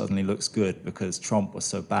Bush suddenly looks good because Trump was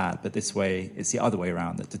so bad, but this way it's the other way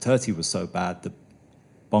around, that Duterte was so bad that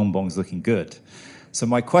Bongbong's looking good. So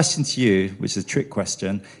my question to you, which is a trick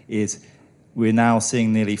question, is we're now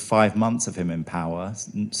seeing nearly 5 months of him in power.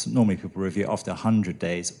 Normally people review it after 100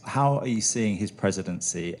 days. How are you seeing his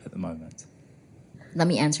presidency at the moment? Let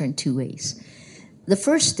me answer in 2 ways. The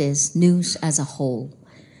first is news as a whole.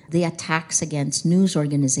 The attacks against news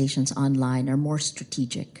organizations online are more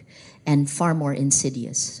strategic and far more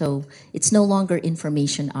insidious. So it's no longer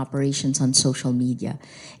information operations on social media.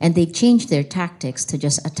 And they've changed their tactics to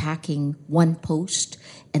just attacking one post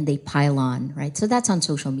and they pile on, right? So that's on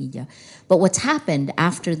social media. But what's happened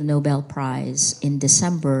after the Nobel Prize in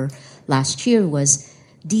December last year was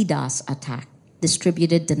DDoS attack,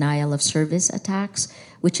 distributed denial of service attacks,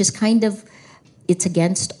 which is kind of... It's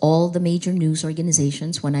against all the major news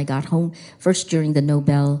organizations. When I got home, first during the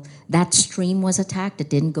Nobel, that stream was attacked. It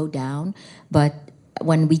didn't go down. But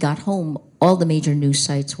when we got home, all the major news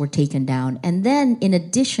sites were taken down. And then in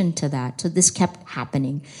addition to that, so this kept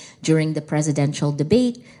happening during the presidential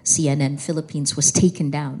debate, CNN Philippines was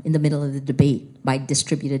taken down in the middle of the debate by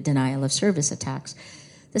distributed denial of service attacks.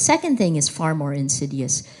 The second thing is far more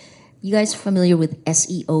insidious. You guys familiar with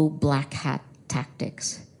SEO black hat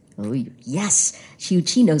tactics? Oh, yes,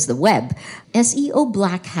 she knows the web. SEO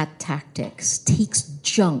black hat tactics takes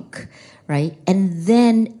junk, right? And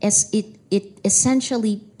then it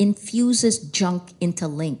essentially infuses junk into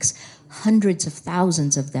links, hundreds of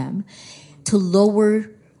thousands of them, to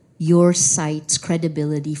lower your site's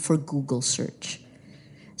credibility for Google search.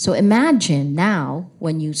 So imagine now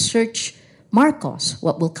when you search Marcos,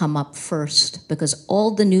 what will come up first? Because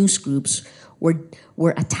all the news groups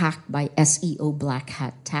were attacked by SEO black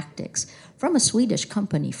hat tactics from a Swedish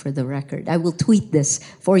company, for the record. I will tweet this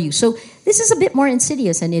for you. So this is a bit more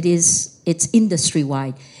insidious, and it's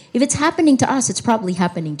industry-wide. If it's happening to us, it's probably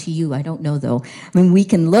happening to you. I don't know, though. I mean, we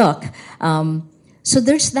can look. So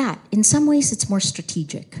there's that. In some ways, it's more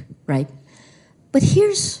strategic, right? But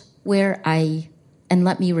here's where and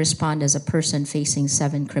let me respond as a person facing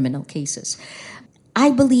 7 criminal cases.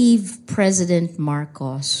 I believe President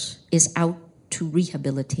Marcos is out to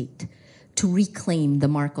rehabilitate, to reclaim the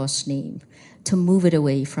Marcos name, to move it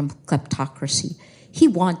away from kleptocracy. He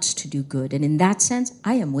wants to do good, and in that sense,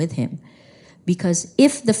 I am with him. Because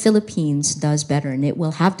if the Philippines does better, and it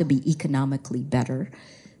will have to be economically better,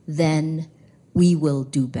 then we will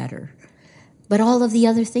do better. But all of the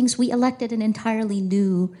other things, we elected an entirely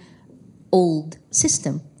new, old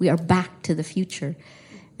system. We are back to the future.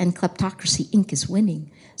 And Kleptocracy Inc. is winning.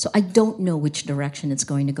 So I don't know which direction it's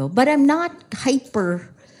going to go. But I'm not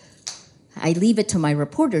I leave it to my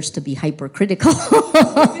reporters to be hypercritical.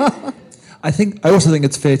 I also think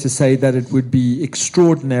it's fair to say that it would be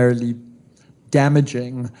extraordinarily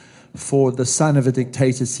damaging for the son of a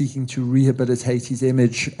dictator seeking to rehabilitate his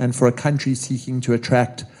image and for a country seeking to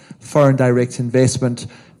attract foreign direct investment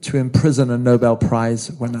to imprison a Nobel Prize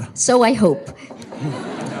winner. So I hope.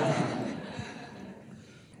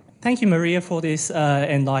 Thank you, Maria, for this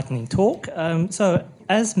enlightening talk. So,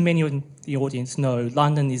 as many of the audience know,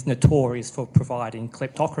 London is notorious for providing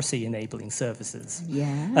kleptocracy-enabling services,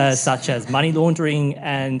 such as money laundering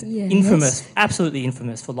and absolutely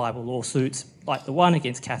infamous for libel lawsuits, like the one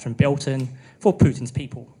against Catherine Belton for Putin's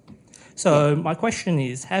people. So, my question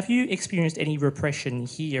is, have you experienced any repression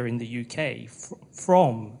here in the UK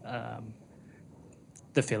from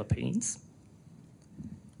the Philippines?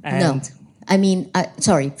 No. I mean,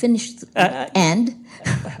 sorry, finish. And?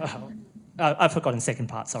 I've forgotten the second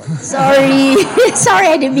part, sorry. Sorry,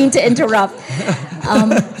 I didn't mean to interrupt.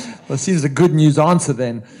 Well, it seems a good news answer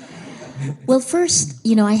then. Well, first,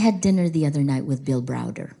 I had dinner the other night with Bill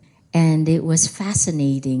Browder, and it was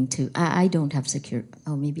fascinating I don't have secure...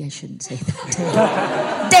 Oh, maybe I shouldn't say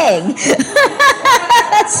that. Dang!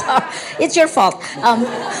 Sorry, it's your fault.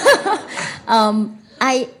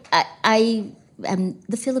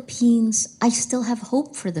 The Philippines, I still have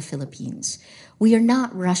hope for the Philippines. We are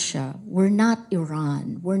not Russia. We're not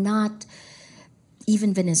Iran. We're not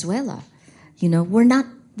even Venezuela.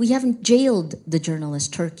 We haven't jailed the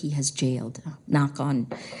journalist Turkey has jailed. Knock on,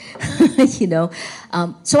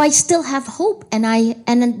 So I still have hope.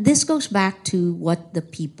 And this goes back to what the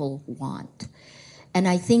people want. And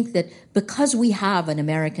I think that because we have an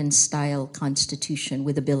American-style constitution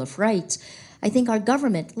with a Bill of Rights, I think our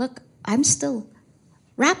government, look,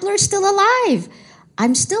 Rappler's still alive.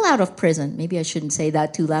 I'm still out of prison. Maybe I shouldn't say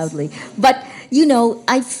that too loudly. But,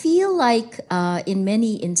 I feel like in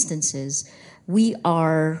many instances, we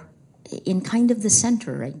are in kind of the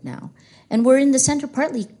center right now. And we're in the center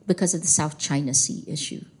partly because of the South China Sea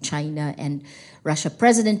issue. China and Russia.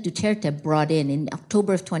 President Duterte brought in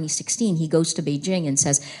October of 2016, he goes to Beijing and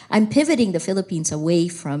says, I'm pivoting the Philippines away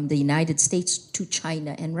from the United States to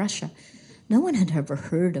China and Russia. No one had ever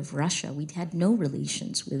heard of Russia. We'd had no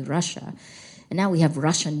relations with Russia. And now we have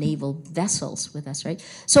Russian naval vessels with us, right?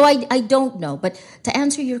 So I don't know. But to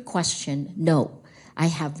answer your question, no, I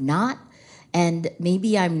have not. And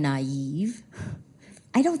maybe I'm naive.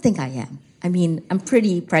 I don't think I am. I mean, I'm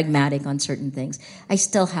pretty pragmatic on certain things. I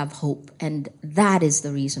still have hope. And that is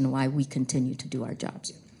the reason why we continue to do our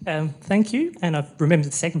jobs. Thank you. And I've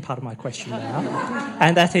remembered the second part of my question now.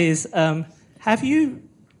 And that is, have you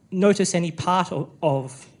notice any part or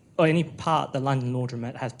any part the London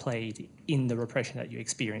Laundromat has played in the repression that you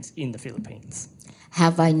experienced in the Philippines?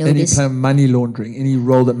 Have I noticed... Any money laundering, any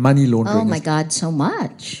role that money laundering Oh, my God, so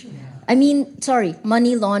much. I mean,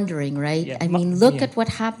 money laundering, right? Yeah. Look at what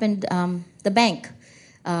happened, the bank.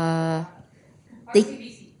 There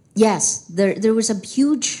was a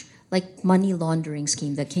huge, money laundering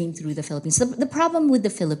scheme that came through the Philippines. The problem with the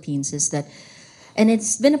Philippines is that, and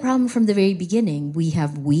it's been a problem from the very beginning, we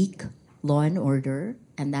have weak law and order,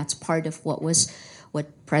 and that's part of what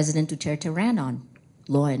President Duterte ran on,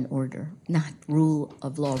 law and order, not rule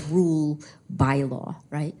of law, rule by law,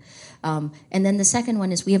 right? And then the second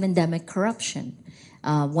one is we have endemic corruption.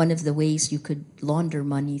 One of the ways you could launder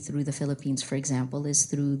money through the Philippines, for example, is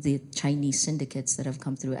through the Chinese syndicates that have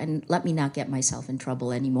come through. And let me not get myself in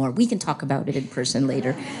trouble anymore. We can talk about it in person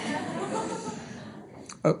later.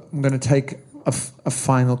 I'm going to take a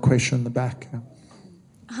final question in the back.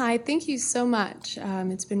 Hi, thank you so much.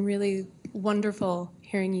 It's been really wonderful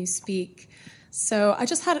hearing you speak. So I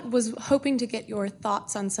just was hoping to get your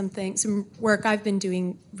thoughts on some work I've been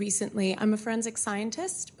doing recently. I'm a forensic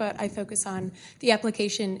scientist, but I focus on the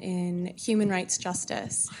application in human rights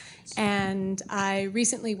justice. And I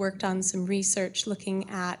recently worked on some research looking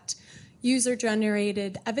at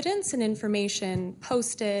user-generated evidence and information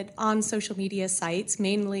posted on social media sites,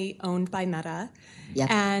 mainly owned by Meta,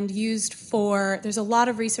 and used there's a lot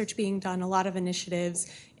of research being done, a lot of initiatives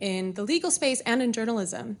in the legal space and in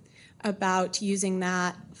journalism about using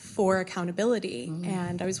that for accountability.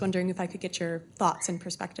 And I was wondering if I could get your thoughts and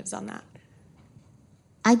perspectives on that.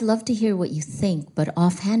 I'd love to hear what you think, but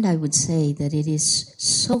offhand I would say that it is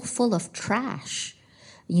so full of trash.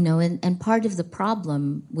 And part of the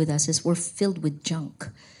problem with us is we're filled with junk.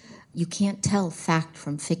 You can't tell fact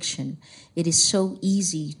from fiction. It is so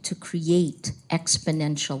easy to create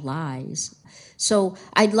exponential lies. So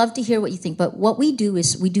I'd love to hear what you think. But what we do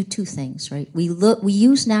is we do two things, right? We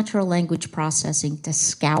use natural language processing to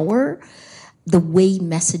scour the way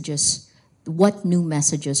what new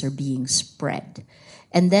messages are being spread.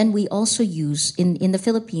 And then we also use, in the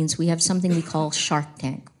Philippines, we have something we call Shark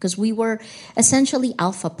Tank, because we were essentially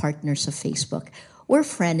alpha partners of Facebook. We're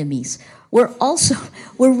frenemies. There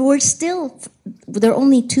are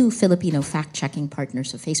only 2 Filipino fact-checking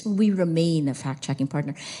partners of Facebook. We remain a fact-checking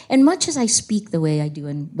partner. And much as I speak the way I do,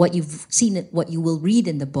 and what you've seen, what you will read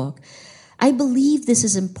in the book, I believe this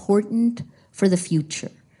is important for the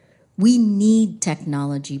future. We need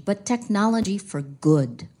technology, but technology for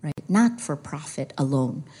good, right? Not for profit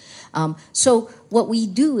alone. So what we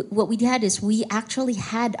had is we actually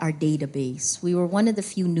had our database. We were one of the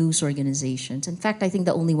few news organizations, in fact, I think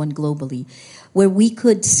the only one globally, where we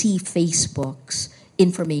could see Facebook's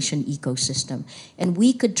information ecosystem. And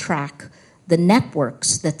we could track the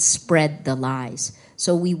networks that spread the lies.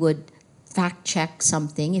 So we would fact check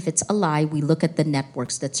something. If it's a lie, we look at the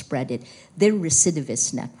networks that spread it. They're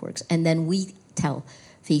recidivist networks. And then we tell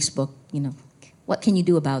Facebook, what can you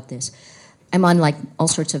do about this? I'm on all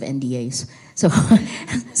sorts of NDAs. So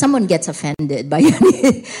someone gets offended by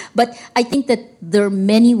it. But I think that there are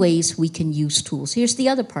many ways we can use tools. Here's the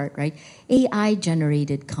other part, right?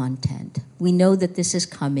 AI-generated content. We know that this is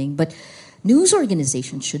coming, but news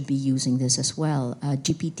organizations should be using this as well.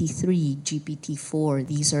 GPT-3,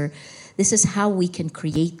 GPT-4, this is how we can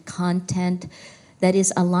create content that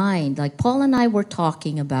is aligned. Like Paul and I were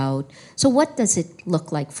talking about, so what does it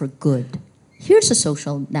look like for good? Here's a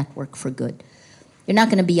social network for good. You're not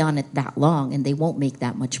going to be on it that long and they won't make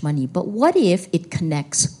that much money. But what if it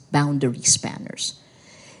connects boundary spanners?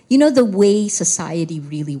 The way society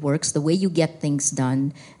really works, the way you get things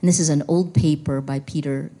done, and this is an old paper by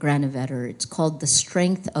Peter Granovetter, it's called The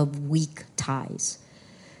Strength of Weak Ties.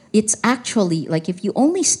 It's actually, if you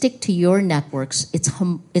only stick to your networks, it's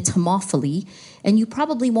homophily, and you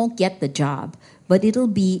probably won't get the job, but it'll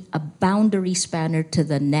be a boundary spanner to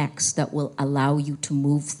the next that will allow you to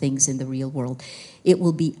move things in the real world. It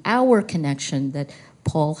will be our connection that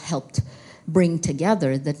Paul helped bring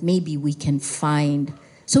together that maybe we can find.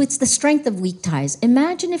 So it's the strength of weak ties.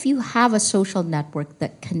 Imagine if you have a social network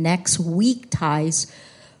that connects weak ties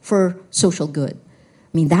for social good.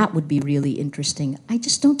 I mean, that would be really interesting. I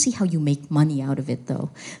just don't see how you make money out of it,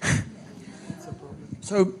 though.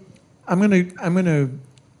 So I'm going to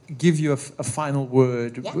give you a final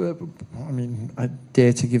word. Yeah. I mean, I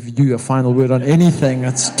dare to give you a final word on anything.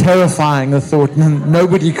 That's terrifying, the thought.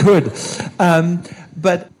 Nobody could.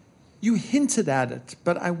 But you hinted at it,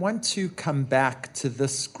 but I want to come back to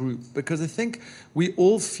this group because I think we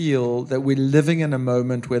all feel that we're living in a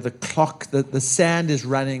moment where the sand is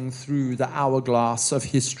running through the hourglass of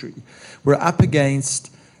history. We're up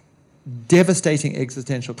against devastating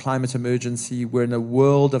existential climate emergency. We're in a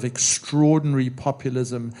world of extraordinary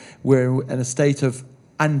populism. We're in a state of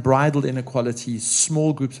unbridled inequality.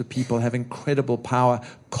 Small groups of people have incredible power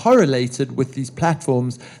correlated with these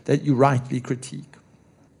platforms that you rightly critique.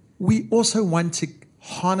 We also want to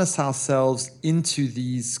harness ourselves into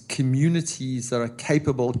these communities that are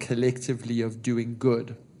capable collectively of doing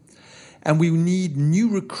good. And we need new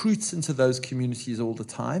recruits into those communities all the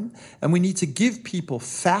time. And we need to give people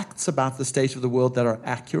facts about the state of the world that are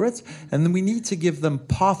accurate. And then we need to give them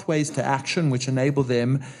pathways to action which enable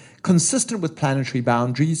them, consistent with planetary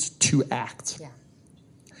boundaries, to act. Yeah.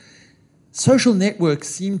 Social networks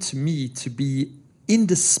seem to me to be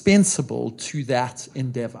indispensable to that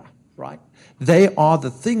endeavor, right? They are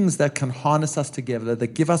the things that can harness us together,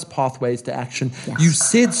 that give us pathways to action. Yes. You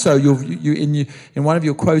said so. In one of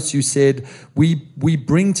your quotes, you said, we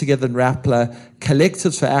bring together in Rappler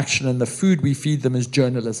collectives for action, and the food we feed them is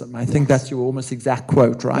journalism. I think that's your almost exact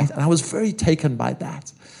quote, right? And I was very taken by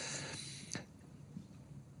that.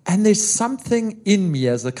 And there's something in me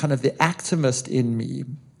as a kind of the activist in me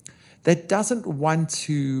that doesn't want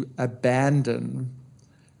to abandon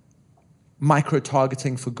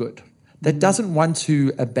micro-targeting for good, that doesn't want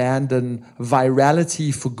to abandon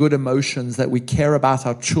virality for good emotions, that we care about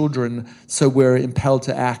our children so we're impelled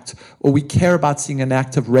to act, or we care about seeing an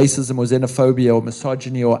act of racism or xenophobia or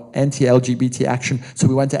misogyny or anti-LGBT action so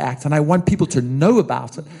we want to act. And I want people to know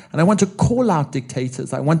about it. And I want to call out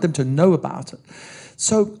dictators. I want them to know about it.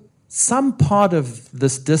 So some part of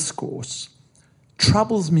this discourse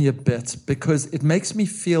troubles me a bit because it makes me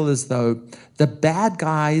feel as though the bad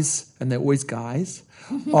guys, and they're always guys,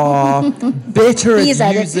 are better at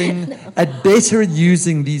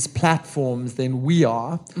using these platforms than we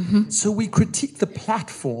are. Mm-hmm. So we critique the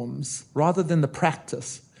platforms rather than the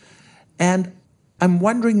practice. And I'm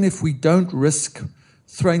wondering if we don't risk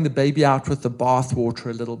throwing the baby out with the bathwater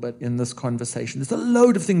a little bit in this conversation. There's a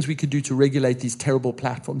load of things we could do to regulate these terrible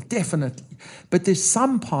platforms, definitely. But there's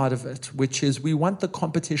some part of it, which is we want the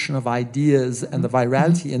competition of ideas and the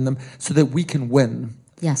virality in them so that we can win.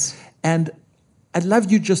 Yes. And I'd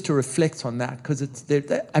love you just to reflect on that, because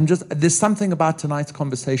there's something about tonight's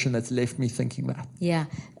conversation that's left me thinking that. Yeah.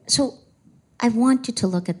 So I want you to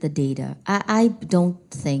look at the data. I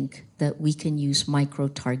don't think that we can use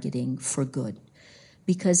micro-targeting for good,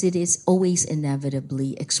 because it is always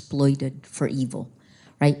inevitably exploited for evil,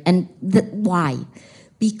 right? And why?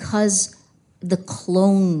 Because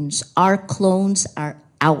our clones are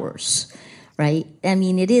ours, right? I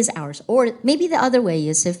mean, it is ours. Or maybe the other way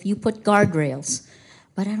is if you put guardrails,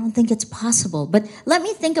 but I don't think it's possible. But let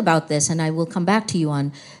me think about this, and I will come back to you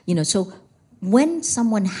on, so when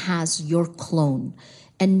someone has your clone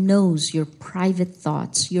and knows your private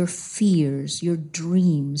thoughts, your fears, your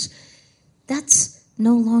dreams, that's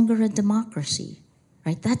no longer a democracy,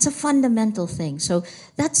 right? That's a fundamental thing. So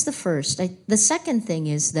that's the first. The second thing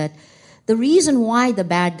is that the reason why the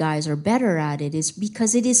bad guys are better at it is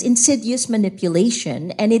because it is insidious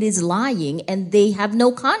manipulation and it is lying, and they have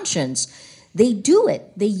no conscience. They do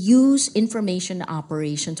it. They use information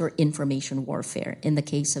operations or information warfare in the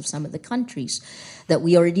case of some of the countries that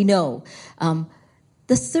we already know.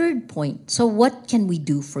 The third point, so what can we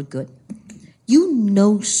do for good? You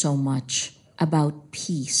know so much about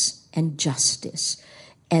peace and justice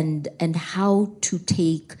and how to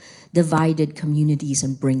take divided communities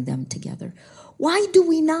and bring them together. Why do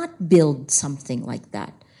we not build something like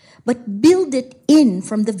that, but build it in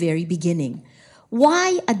from the very beginning?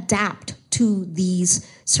 Why adapt to these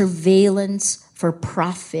surveillance for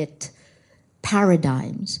profit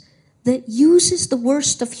paradigms that uses the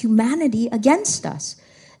worst of humanity against us,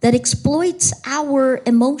 that exploits our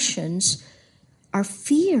emotions, our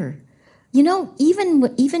fear?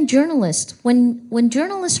 Even journalists, when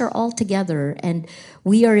journalists are all together and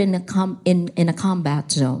we are in a combat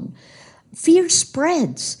zone, fear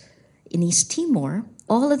spreads. In East Timor,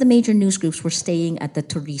 all of the major news groups were staying at the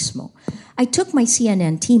Turismo. I took my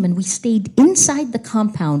CNN team and we stayed inside the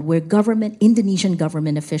compound where Indonesian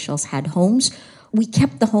government officials had homes. We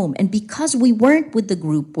kept the home. And because we weren't with the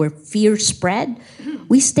group where fear spread,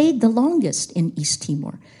 we stayed the longest in East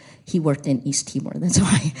Timor. He worked in East Timor, that's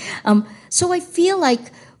why. So I feel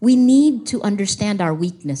like we need to understand our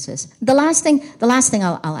weaknesses. The last thing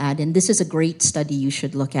I'll add, and this is a great study you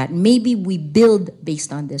should look at. Maybe we build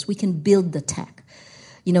based on this. We can build the tech.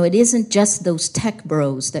 It isn't just those tech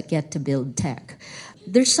bros that get to build tech.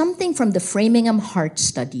 There's something from the Framingham Heart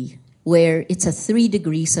study where it's a 3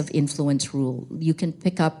 degrees of influence rule. You can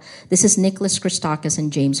pick up, this is Nicholas Christakis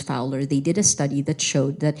and James Fowler. They did a study that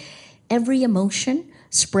showed that every emotion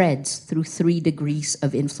spreads through 3 degrees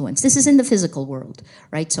of influence. This is in the physical world,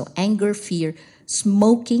 right? So anger, fear,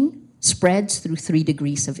 smoking spreads through 3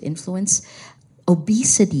 degrees of influence.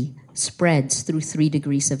 Obesity spreads through 3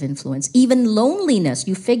 degrees of influence. Even loneliness,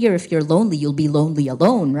 you figure if you're lonely, you'll be lonely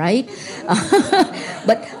alone, right?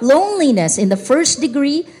 But loneliness in the 1st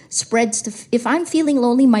degree spreads to, if I'm feeling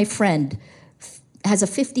lonely, my friend has a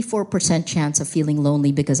 54% chance of feeling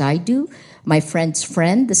lonely because I do. My friend's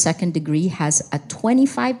friend, the 2nd degree, has a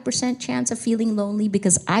 25% chance of feeling lonely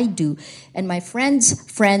because I do. And my friend's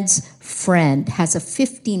friend's friend has a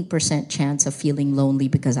 15% chance of feeling lonely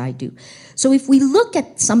because I do. So if we look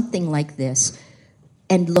at something like this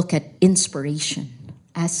and look at inspiration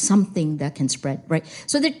as something that can spread, right?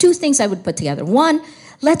 So there are 2 things I would put together. One,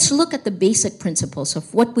 let's look at the basic principles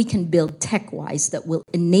of what we can build tech-wise that will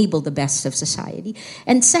enable the best of society.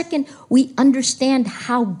 And second, we understand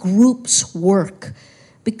how groups work,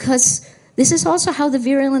 because this is also how the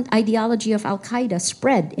virulent ideology of Al-Qaeda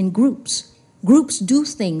spread in groups. Groups do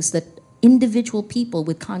things that individual people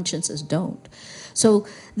with consciences don't. So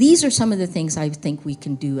these are some of the things I think we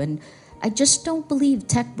can do. And I just don't believe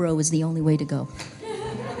tech bro is the only way to go.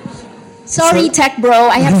 Sorry, tech bro,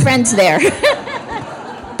 I have friends there.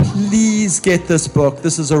 Please get this book.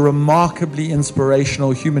 This is a remarkably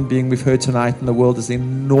inspirational human being we've heard tonight, and the world is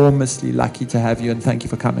enormously lucky to have you, and thank you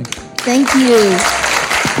for coming. Thank you.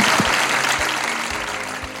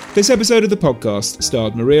 This episode of the podcast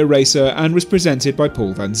starred Maria Ressa and was presented by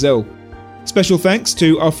Paul Van Zyl. Special thanks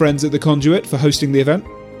to our friends at The Conduit for hosting the event.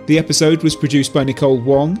 The episode was produced by Nicole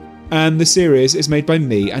Wong, and the series is made by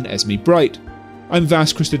me and Esme Bright. I'm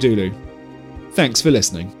Vas Christodoulou. Thanks for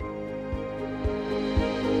listening.